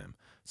 SummerSlam.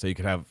 So you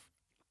could have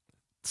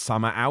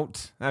Summer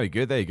Out. That'd be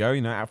good. There you go.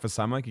 Out for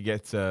summer. You could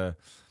get... no,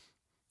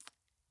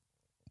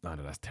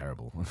 that's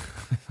terrible.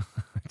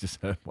 I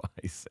just heard what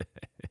I said.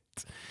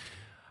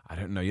 I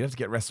don't know. You have to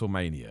get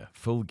WrestleMania,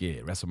 Full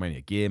Gear,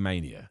 WrestleMania, Gear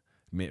Mania,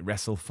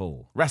 Wrestle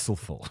Full.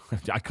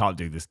 I can't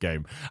do this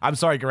game. I'm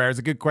sorry, Guerrero. It's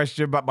a good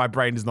question, but my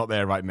brain is not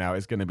there right now.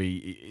 It's going to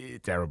be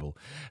terrible.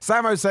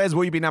 Samo says,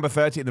 will you be number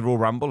 30 in the Royal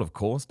Rumble? Of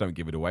course. Don't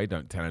give it away.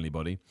 Don't tell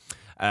anybody.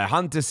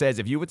 Hunter says,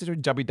 if you were to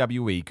join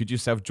WWE, could you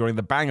yourself join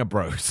the Banger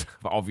Bros?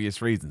 For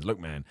obvious reasons. Look,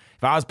 man,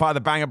 if I was part of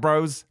the Banger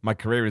Bros, my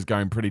career is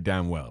going pretty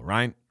damn well,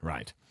 right?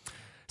 Right.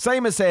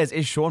 Samer says,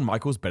 is Shawn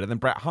Michaels better than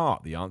Bret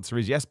Hart? The answer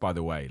is yes, by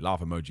the way. Laugh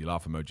emoji,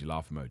 laugh emoji,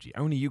 laugh emoji.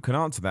 Only you can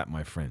answer that,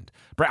 my friend.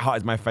 Bret Hart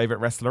is my favorite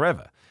wrestler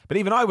ever. But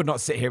even I would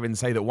not sit here and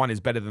say that one is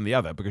better than the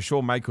other because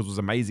Shawn Michaels was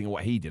amazing at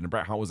what he did and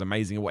Bret Hart was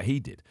amazing at what he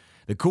did.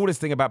 The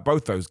coolest thing about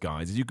both those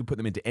guys is you could put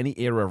them into any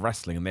era of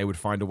wrestling and they would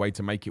find a way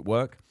to make it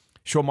work.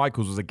 Shawn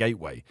Michaels was a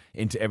gateway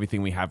into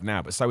everything we have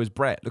now, but so is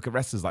Bret. Look at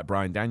wrestlers like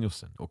Bryan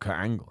Danielson or Kurt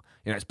Angle.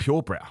 It's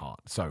pure Bret Hart.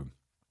 So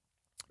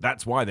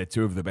that's why they're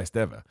two of the best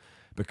ever,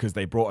 because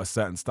they brought a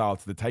certain style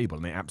to the table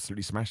and they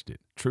absolutely smashed it.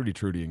 Truly,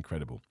 truly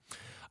incredible.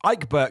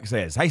 Ike Burke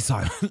says, hey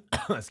Simon,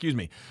 excuse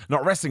me,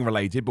 not wrestling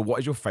related, but what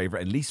is your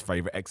favorite and least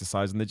favorite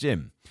exercise in the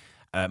gym?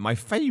 My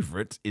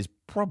favorite is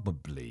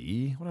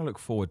probably what I look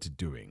forward to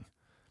doing.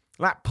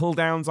 Lat pull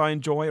downs I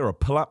enjoy, or a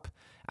pull up.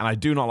 And I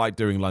do not like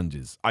doing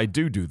lunges. I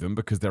do them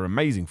because they're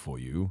amazing for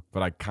you,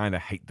 but I kind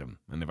of hate them.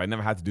 And if I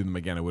never had to do them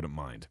again, I wouldn't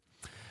mind.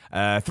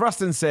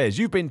 Thruston says,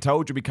 you've been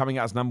told you'll be coming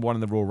out as number one in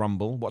the Royal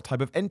Rumble. What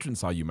type of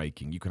entrance are you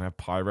making? You can have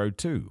pyro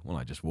too. Well,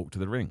 I just walked to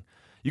the ring.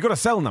 You got to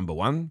sell number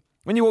one.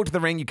 When you walk to the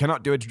ring, you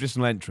cannot do a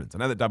traditional entrance. I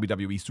know that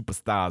WWE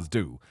superstars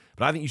do,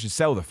 but I think you should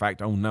sell the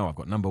fact, oh no, I've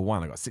got number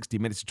one. I've got 60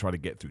 minutes to try to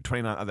get through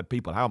 29 other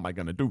people. How am I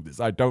going to do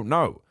this? I don't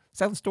know.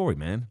 Sell the story,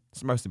 man.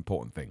 It's the most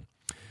important thing.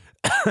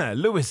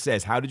 Lewis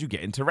says, how did you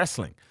get into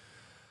wrestling?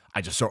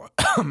 I just saw,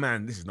 oh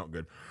man, this is not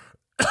good.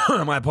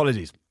 My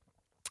apologies.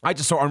 I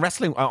just saw it on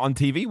wrestling on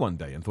TV one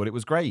day and thought it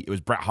was great. It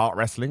was Bret Hart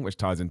wrestling, which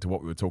ties into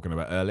what we were talking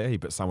about earlier. He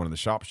put someone in the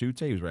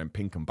sharpshooter. He was wearing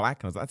pink and black.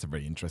 And I was like, that's a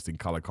very interesting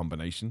color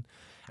combination.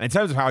 And in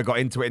terms of how I got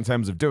into it, in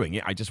terms of doing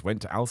it, I just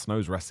went to Al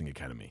Snow's Wrestling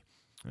Academy.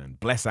 And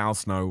bless Al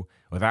Snow.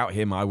 Without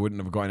him, I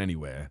wouldn't have gotten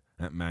anywhere.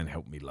 That man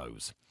helped me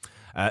loads.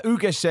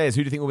 Ugesh says,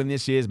 who do you think will win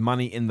this year's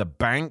Money in the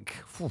Bank?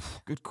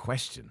 Good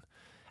question.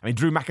 I mean,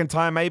 Drew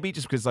McIntyre maybe,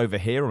 just because it's over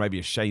here, or maybe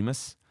a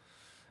Sheamus.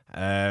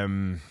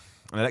 And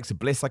Alexa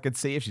Bliss I could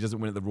see if she doesn't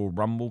win at the Royal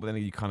Rumble, but then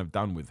you're kind of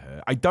done with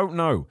her. I don't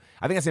know.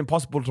 I think that's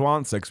impossible to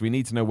answer because we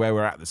need to know where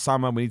we're at this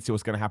summer. We need to see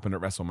what's going to happen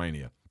at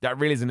WrestleMania. That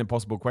really is an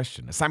impossible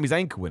question. Sami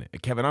Zayn could win it,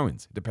 at Kevin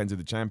Owens. It depends who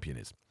the champion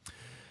is.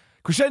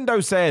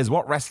 Crescendo says,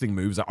 what wrestling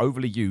moves are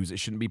overly used? It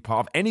shouldn't be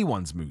part of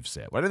anyone's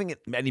moveset. Well, I think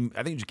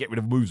you should get rid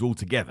of moves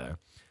altogether.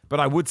 But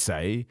I would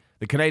say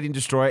the Canadian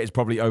Destroyer is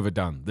probably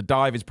overdone. The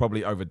dive is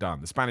probably overdone.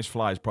 The Spanish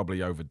Fly is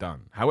probably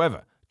overdone.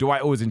 However, do I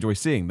always enjoy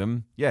seeing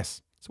them?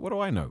 Yes. So what do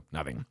I know?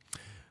 Nothing.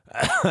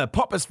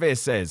 Poposphere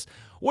says,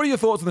 what are your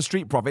thoughts on the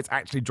Street Profits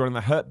actually joining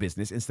the Hurt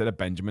Business instead of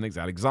Benjamin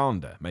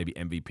Alexander? Maybe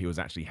MVP was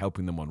actually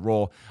helping them on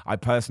Raw. I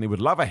personally would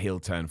love a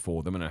heel turn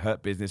for them, and a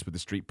Hurt Business with the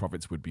Street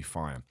Profits would be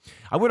fire.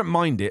 I wouldn't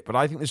mind it, but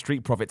I think the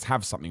Street Profits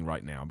have something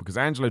right now because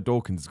Angelo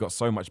Dawkins has got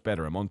so much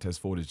better and Montez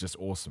Ford is just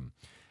awesome.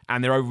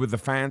 And they're over with the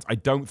fans. I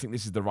don't think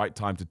this is the right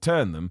time to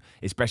turn them,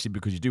 especially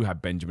because you do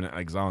have Benjamin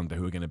Alexander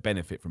who are going to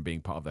benefit from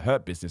being part of the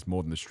Hurt Business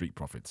more than the Street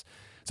Profits.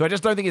 So I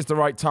just don't think it's the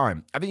right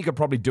time. I think you could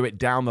probably do it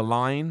down the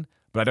line,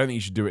 but I don't think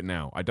you should do it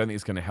now. I don't think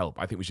it's going to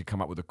help. I think we should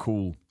come up with a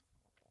cool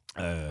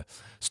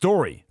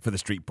story for the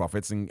Street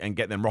Profits and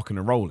get them rocking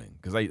and rolling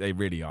because they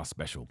really are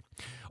special.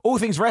 All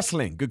things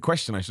wrestling. Good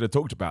question. I should have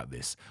talked about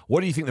this. What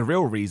do you think the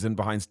real reason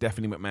behind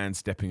Stephanie McMahon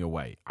stepping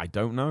away? I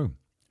don't know.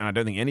 And I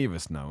don't think any of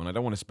us know, and I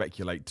don't want to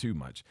speculate too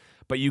much.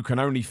 But you can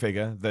only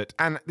figure that,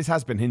 and this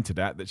has been hinted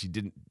at, that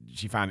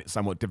she found it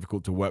somewhat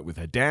difficult to work with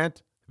her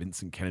dad,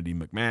 Vincent Kennedy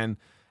McMahon,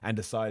 and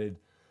decided,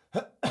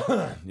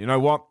 you know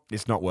what,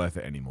 it's not worth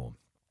it anymore.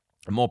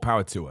 And more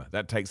power to her.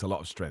 That takes a lot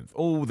of strength.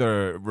 All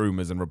the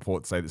rumors and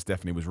reports say that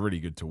Stephanie was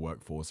really good to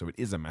work for, so it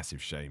is a massive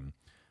shame.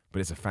 But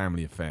it's a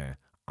family affair.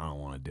 I don't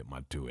want to dip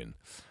my toe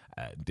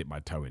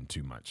in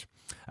too much.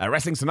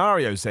 Wrestling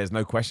Scenario says,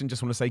 no question,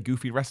 just want to say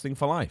Goofy Wrestling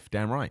for life.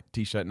 Damn right.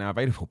 T-shirt now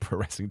available,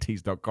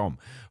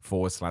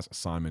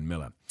 prowrestlingtees.com/Simon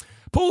Miller.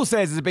 Paul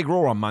says, there's a big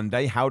Raw on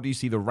Monday. How do you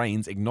see the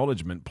Reigns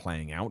acknowledgement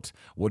playing out?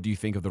 What do you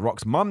think of The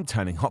Rock's mum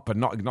turning up but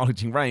not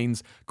acknowledging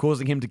Reigns,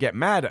 causing him to get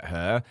mad at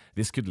her?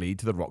 This could lead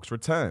to The Rock's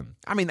return.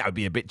 I mean, that would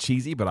be a bit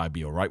cheesy, but I'd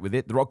be all right with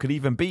it. The Rock could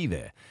even be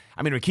there.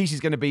 I mean, Rikishi's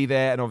going to be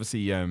there, and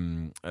obviously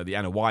the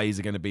Anna Wise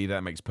are going to be there.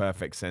 That makes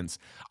perfect sense.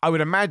 I would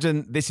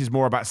imagine this is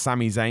more about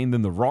Sami Zayn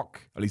than The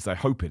Rock. At least I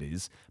hope it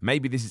is.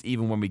 Maybe this is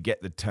even when we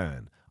get the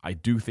turn. I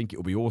do think it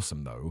will be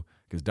awesome, though,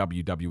 because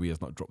WWE has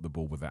not dropped the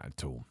ball with that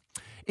at all.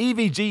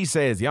 EVG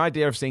says, the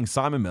idea of seeing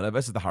Simon Miller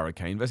versus the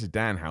Hurricane versus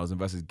Danhausen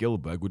versus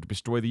Gilbert would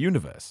destroy the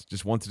universe.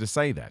 Just wanted to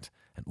say that.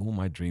 And all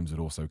my dreams would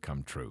also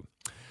come true.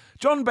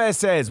 John Bear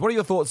says, what are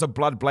your thoughts of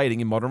blood blading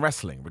in modern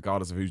wrestling?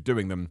 Regardless of who's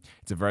doing them,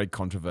 it's a very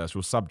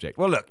controversial subject.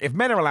 Well, look, if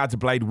men are allowed to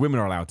blade, women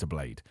are allowed to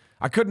blade.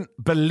 I couldn't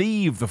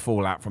believe the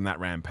fallout from that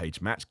Rampage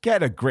match.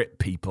 Get a grip,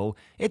 people.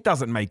 It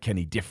doesn't make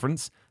any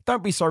difference.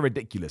 Don't be so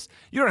ridiculous.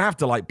 You don't have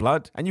to like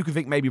blood, and you can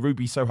think maybe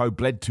Ruby Soho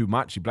bled too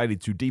much, she bladed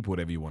too deep,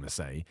 whatever you want to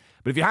say.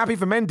 But if you're happy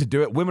for men to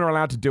do it, women are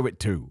allowed to do it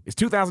too. It's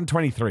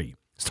 2023.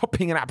 Stop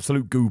being an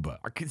absolute goober.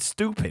 It's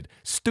stupid.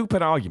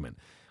 Stupid argument.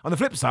 On the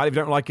flip side, if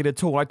you don't like it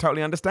at all, I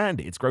totally understand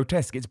it. It's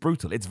grotesque, it's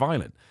brutal, it's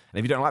violent. And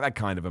if you don't like that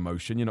kind of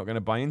emotion, you're not going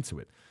to buy into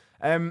it.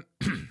 I mean,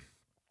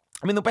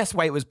 the best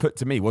way it was put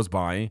to me was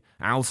by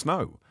Al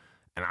Snow.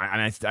 And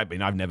I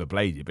mean, I've never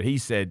bladed, but he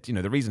said,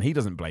 the reason he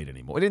doesn't blade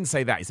anymore, he didn't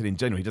say that, he said in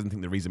general, he doesn't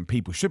think the reason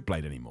people should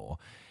blade anymore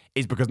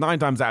is because 9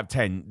 times out of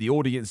 10, the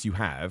audience you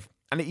have,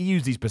 and he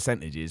used these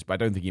percentages, but I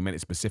don't think he meant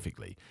it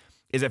specifically,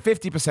 is that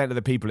 50% of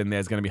the people in there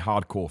is going to be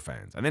hardcore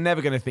fans. And they're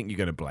never going to think you're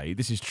going to blade.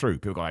 This is true.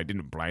 People go, I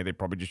didn't blade. They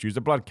probably just used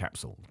a blood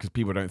capsule because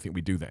people don't think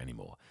we do that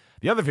anymore.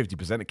 The other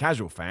 50% are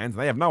casual fans.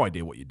 And they have no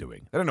idea what you're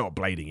doing. They don't know what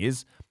blading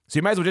is. So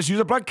you may as well just use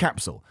a blood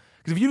capsule.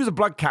 Because if you use a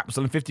blood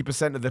capsule and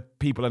 50% of the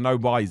people are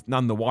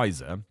none the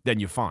wiser,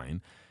 then you're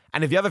fine.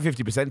 And if the other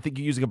 50% think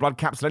you're using a blood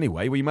capsule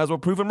anyway, well, you may as well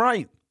prove them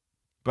right.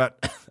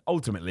 But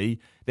ultimately,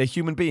 they're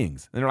human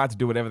beings. They're allowed to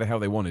do whatever the hell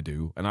they want to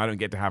do, and I don't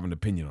get to have an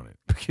opinion on it.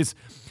 Because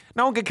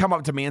no one can come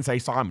up to me and say,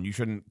 Simon, you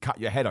shouldn't cut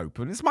your head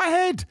open. It's my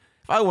head.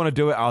 If I want to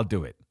do it, I'll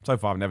do it. So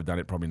far, I've never done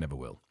it, probably never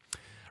will.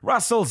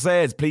 Russell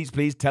says, please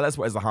tell us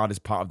what is the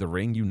hardest part of the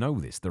ring. You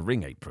know this, the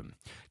ring apron.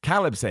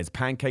 Caleb says,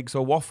 pancakes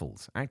or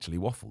waffles? Actually,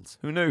 waffles.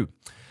 Who knew?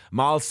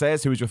 Miles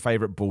says, who is your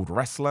favourite bald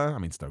wrestler? I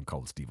mean, Stone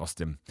Cold Steve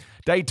Austin.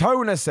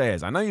 Daytona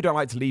says, I know you don't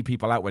like to leave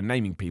people out when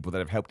naming people that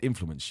have helped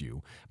influence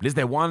you, but is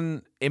there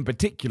one in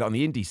particular on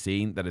the indie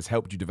scene that has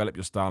helped you develop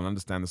your style and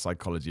understand the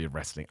psychology of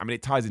wrestling? I mean,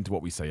 it ties into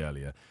what we say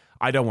earlier.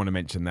 I don't want to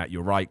mention that,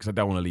 you're right, because I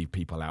don't want to leave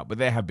people out, but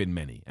there have been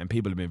many, and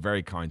people have been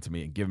very kind to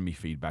me and given me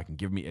feedback and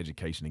given me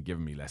education and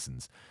given me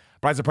lessons.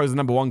 But I suppose the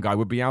number one guy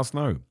would be Al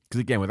Snow, because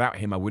again, without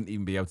him, I wouldn't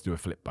even be able to do a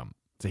flip bump,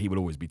 so he would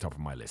always be top of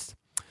my list.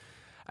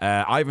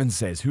 Ivan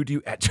says, who do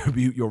you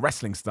attribute your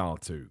wrestling style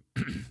to?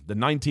 The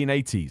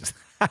 1980s.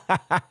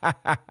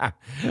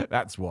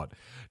 That's what.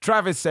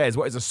 Travis says,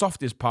 what is the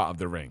softest part of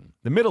the ring?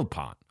 The middle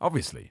part,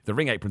 obviously. The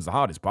ring apron's the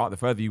hardest part. The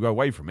further you go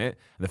away from it,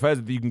 and the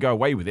further you can go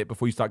away with it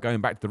before you start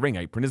going back to the ring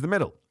apron is the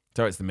middle.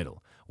 So it's the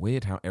middle.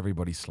 Weird how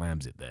everybody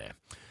slams it there.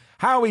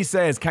 Howie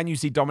says, can you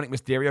see Dominic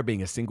Mysterio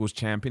being a singles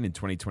champion in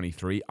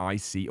 2023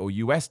 IC or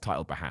US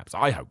title perhaps?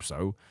 I hope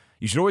so.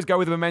 You should always go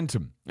with the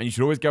momentum, and you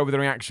should always go with the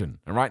reaction.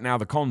 And right now,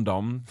 the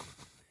condom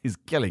is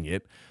killing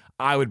it.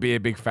 I would be a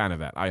big fan of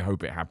that. I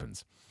hope it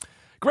happens.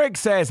 Greg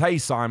says, hey,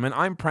 Simon,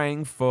 I'm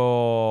praying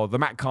for the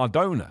Matt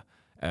Cardona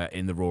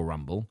in the Royal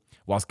Rumble,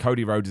 whilst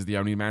Cody Rhodes is the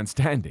only man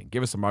standing.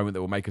 Give us a moment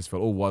that will make us feel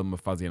all warm and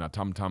fuzzy in our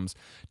tum-tums.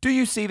 Do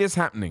you see this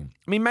happening?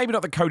 I mean, maybe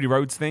not the Cody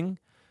Rhodes thing,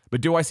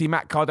 but do I see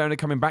Matt Cardona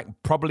coming back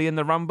probably in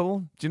the Rumble?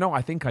 Do you know,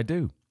 I think I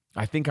do.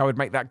 I think I would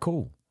make that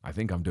call. I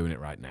think I'm doing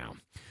it right now.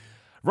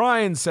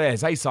 Ryan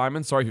says, hey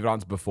Simon, sorry if you've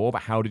answered before,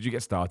 but how did you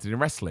get started in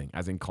wrestling,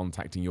 as in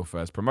contacting your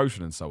first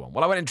promotion and so on?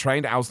 Well, I went and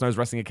trained at Al Snow's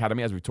Wrestling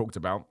Academy, as we've talked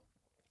about,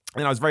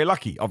 and I was very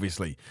lucky,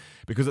 obviously,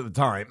 because at the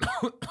time,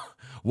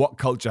 What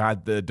Culture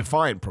had the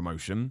Defiant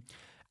promotion,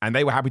 and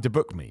they were happy to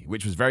book me,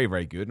 which was very,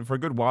 very good. And for a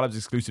good while, I was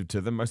exclusive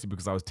to them, mostly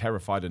because I was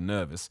terrified and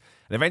nervous.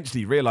 And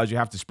eventually realized you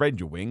have to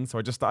spread your wings. So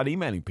I just started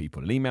emailing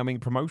people and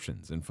emailing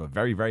promotions. And for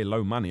very, very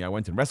low money, I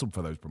went and wrestled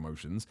for those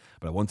promotions.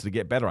 But I wanted to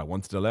get better. I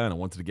wanted to learn. I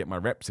wanted to get my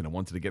reps in. I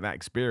wanted to get that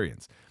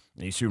experience.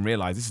 And you soon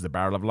realize this is a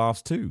barrel of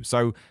laughs too.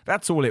 So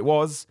that's all it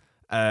was.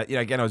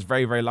 Again, I was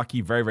very, very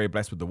lucky, very, very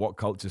blessed with the What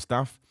Culture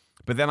stuff.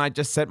 But then I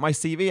just sent my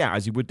CV out,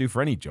 as you would do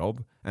for any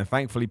job. And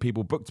thankfully,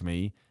 people booked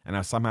me. And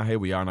now somehow here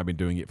we are, and I've been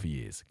doing it for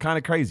years. Kind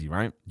of crazy,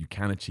 right? You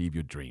can achieve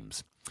your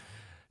dreams.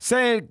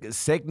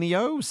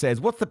 Segnio says,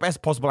 what's the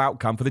best possible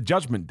outcome for the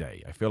Judgment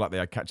Day? I feel like they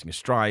are catching a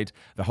stride.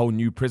 The whole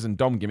new prison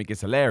dom gimmick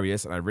is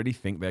hilarious, and I really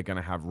think they're going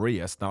to have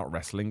Rhea start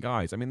wrestling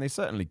guys. I mean, they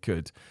certainly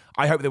could.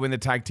 I hope they win the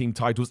tag team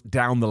titles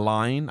down the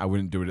line. I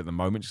wouldn't do it at the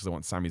moment because I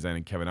want Sami Zayn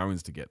and Kevin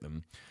Owens to get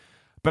them.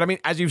 But I mean,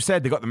 as you've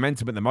said, they've got the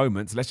momentum at the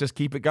moment, so let's just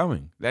keep it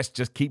going. Let's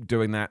just keep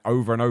doing that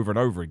over and over and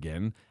over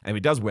again. And if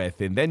it does wear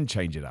thin, then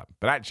change it up.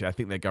 But actually, I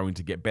think they're going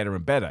to get better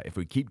and better if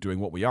we keep doing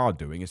what we are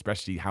doing,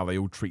 especially how they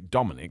all treat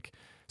Dominic.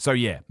 So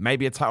yeah,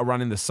 maybe a title run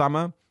in the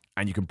summer,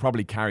 and you can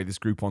probably carry this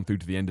group on through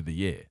to the end of the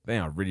year. They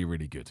are really,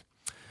 really good.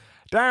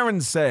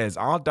 Darren says,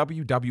 are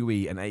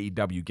WWE and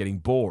AEW getting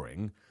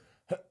boring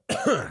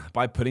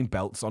by putting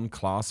belts on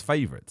class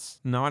favorites?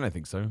 No, I don't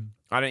think so.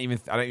 I don't even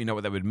know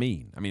what that would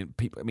mean. I mean,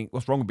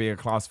 what's wrong with being a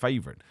class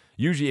favorite?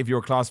 Usually, if you're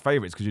a class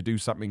favorite, it's because you do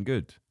something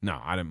good.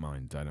 No, I don't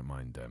mind.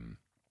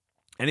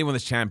 Anyone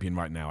that's champion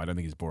right now, I don't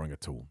think is boring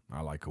at all. I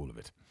like all of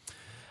it.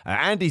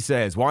 Andy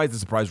says, why is the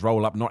surprise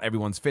roll-up not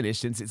everyone's finish,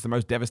 since it's the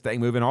most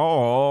devastating move in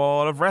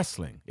all of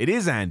wrestling? It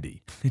is,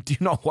 Andy. Do you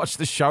not watch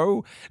the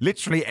show?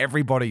 Literally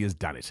everybody has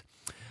done it.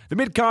 The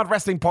Mid-Card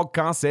Wrestling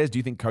Podcast says, do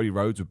you think Cody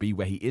Rhodes would be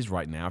where he is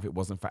right now if it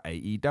wasn't for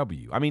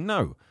AEW? I mean,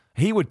 no.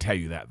 He would tell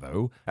you that,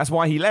 though. That's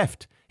why he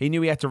left. He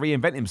knew he had to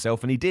reinvent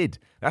himself, and he did.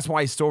 That's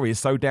why his story is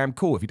so damn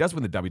cool. If he does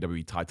win the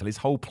WWE title, his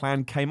whole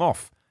plan came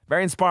off.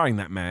 Very inspiring,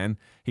 that man.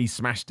 He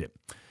smashed it.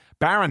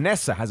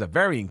 Baronessa has a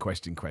very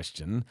interesting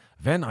question.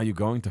 When are you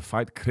going to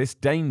fight Chris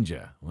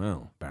Danger?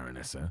 Well,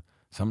 Baronessa,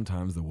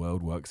 sometimes the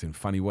world works in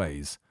funny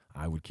ways.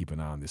 I would keep an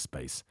eye on this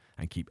space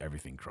and keep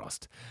everything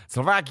crossed.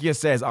 Slovakia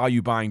says, are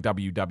you buying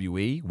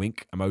WWE?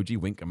 Wink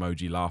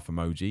emoji, laugh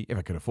emoji. If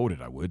I could afford it,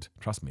 I would.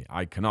 Trust me,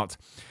 I cannot.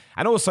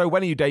 And also,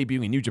 when are you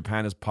debuting in New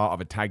Japan as part of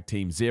a tag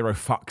team Zero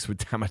Fucks with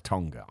Tama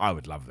Tonga? I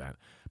would love that.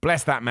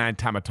 Bless that man,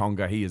 Tama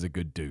Tonga. He is a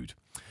good dude.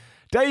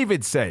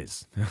 David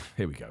says,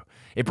 here we go.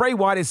 If Bray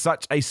Wyatt is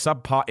such a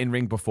subpar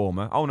in-ring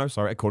performer,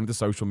 according to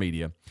social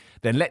media,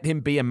 then let him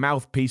be a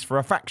mouthpiece for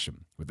a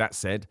faction. With that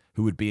said,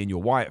 who would be in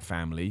your Wyatt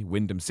family,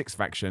 Wyndham 6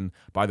 faction?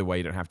 By the way,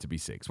 you don't have to be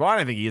 6. Well, I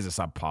don't think he is a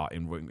subpar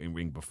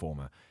in-ring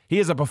performer. He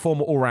is a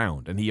performer all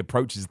round, and he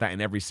approaches that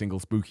in every single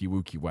spooky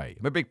wookie way.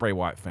 I'm a big Bray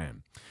Wyatt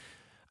fan.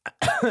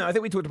 I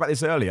think we talked about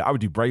this earlier. I would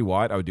do Bray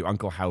Wyatt. I would do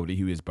Uncle Howdy,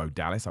 who is Bo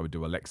Dallas. I would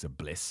do Alexa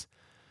Bliss.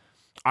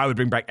 I would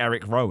bring back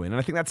Eric Rowan, and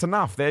I think that's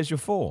enough. There's your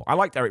 4. I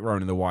liked Eric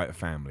Rowan in the Wyatt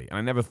family, and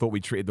I never thought we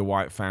treated the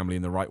Wyatt family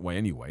in the right way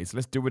anyway, so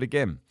let's do it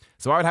again.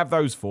 So I would have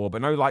those 4,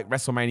 but no like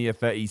WrestleMania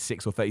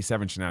 36 or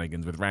 37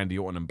 shenanigans with Randy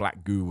Orton and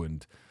Black Goo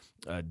and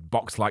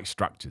box-like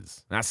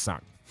structures. That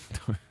sucked.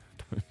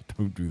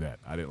 Don't do that.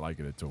 I didn't like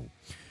it at all.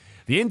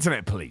 The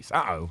Internet Police.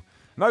 Uh-oh.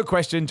 No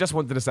question, just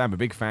wanted to say I'm a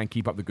big fan.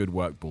 Keep up the good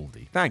work,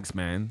 Baldy. Thanks,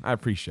 man. I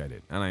appreciate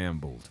it, and I am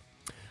bald.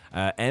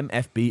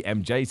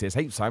 MFBMJ says,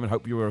 hey, Simon,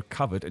 hope you were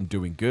recovered and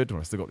doing good. Well,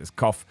 I still got this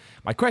cough.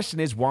 My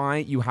question is why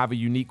you have a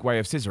unique way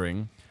of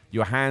scissoring.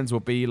 Your hands will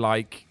be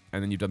like,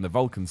 and then you've done the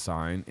Vulcan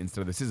sign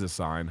instead of the scissor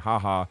sign.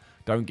 Haha,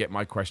 don't get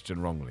my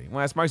question wrongly. Well,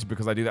 that's mostly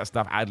because I do that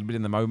stuff ad-lib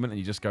in the moment and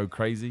you just go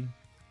crazy.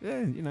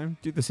 Yeah,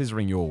 do the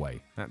scissoring your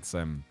way. That's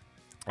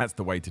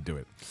the way to do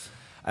it.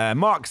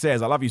 Mark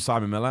says, I love you,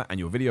 Simon Miller, and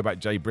your video about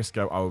Jay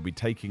Briscoe. I will be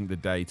taking the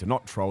day to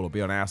not troll or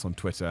be on ass on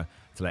Twitter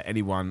to let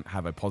anyone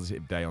have a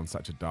positive day on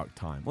such a dark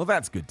time. Well,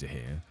 that's good to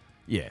hear.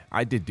 Yeah,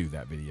 I did do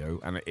that video,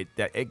 and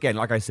again,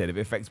 like I said, if it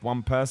affects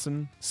one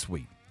person,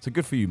 sweet. So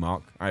good for you,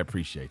 Mark. I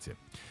appreciate it.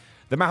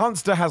 The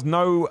Mahunster has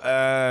no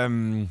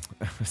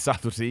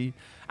subtlety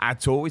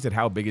at all. He said,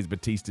 how big is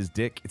Batista's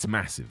dick? It's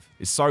massive.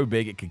 It's so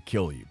big it could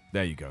kill you.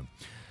 There you go.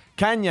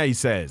 Kanye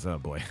says, oh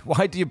boy,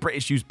 why do you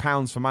British use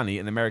pounds for money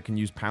and American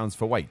use pounds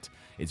for weight?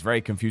 It's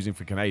very confusing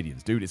for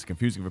Canadians. Dude, it's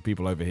confusing for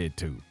people over here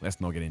too.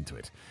 Let's not get into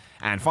it.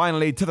 And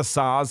finally, To The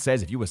SARS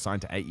says, if you were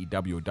signed to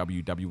AEW or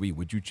WWE,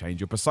 would you change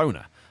your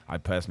persona?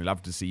 I'd personally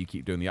love to see you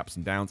keep doing the ups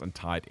and downs and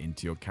tie it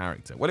into your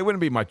character. Well, it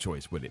wouldn't be my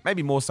choice, would it?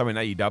 Maybe more so in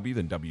AEW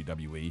than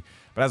WWE.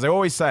 But as I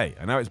always say,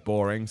 I know it's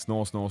boring,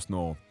 snore, snore,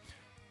 snore.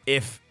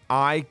 If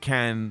I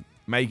can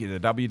make it to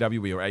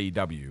WWE or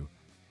AEW,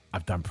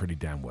 I've done pretty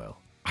damn well.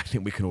 I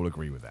think we can all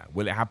agree with that.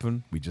 Will it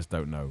happen? We just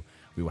don't know.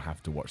 We will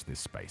have to watch this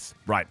space.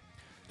 Right.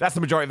 That's the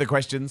majority of the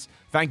questions.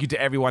 Thank you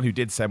to everyone who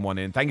did send one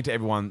in. Thank you to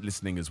everyone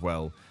listening as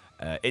well.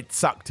 It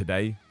sucked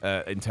today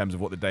in terms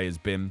of what the day has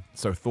been.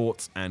 So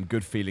thoughts and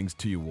good feelings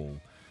to you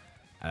all.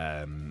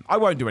 I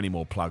won't do any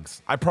more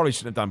plugs. I probably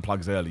shouldn't have done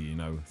plugs earlier,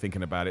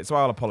 thinking about it. So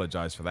I'll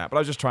apologize for that. But I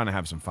was just trying to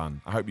have some fun.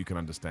 I hope you can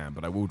understand.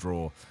 But I will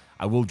draw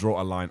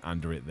a line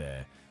under it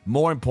there.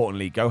 More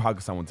importantly, go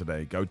hug someone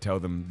today. Go tell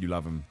them you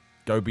love them.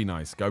 Go be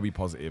nice, go be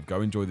positive,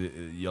 go enjoy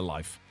your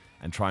life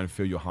and try and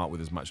fill your heart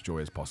with as much joy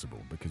as possible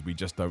because we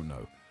just don't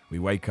know. We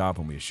wake up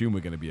and we assume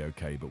we're going to be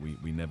okay, but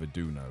we never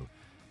do know.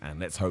 And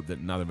let's hope that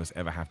none of us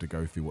ever have to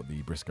go through what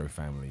the Briscoe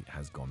family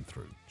has gone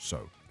through.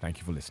 So, thank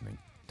you for listening.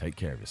 Take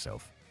care of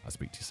yourself. I'll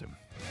speak to you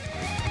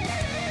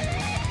soon.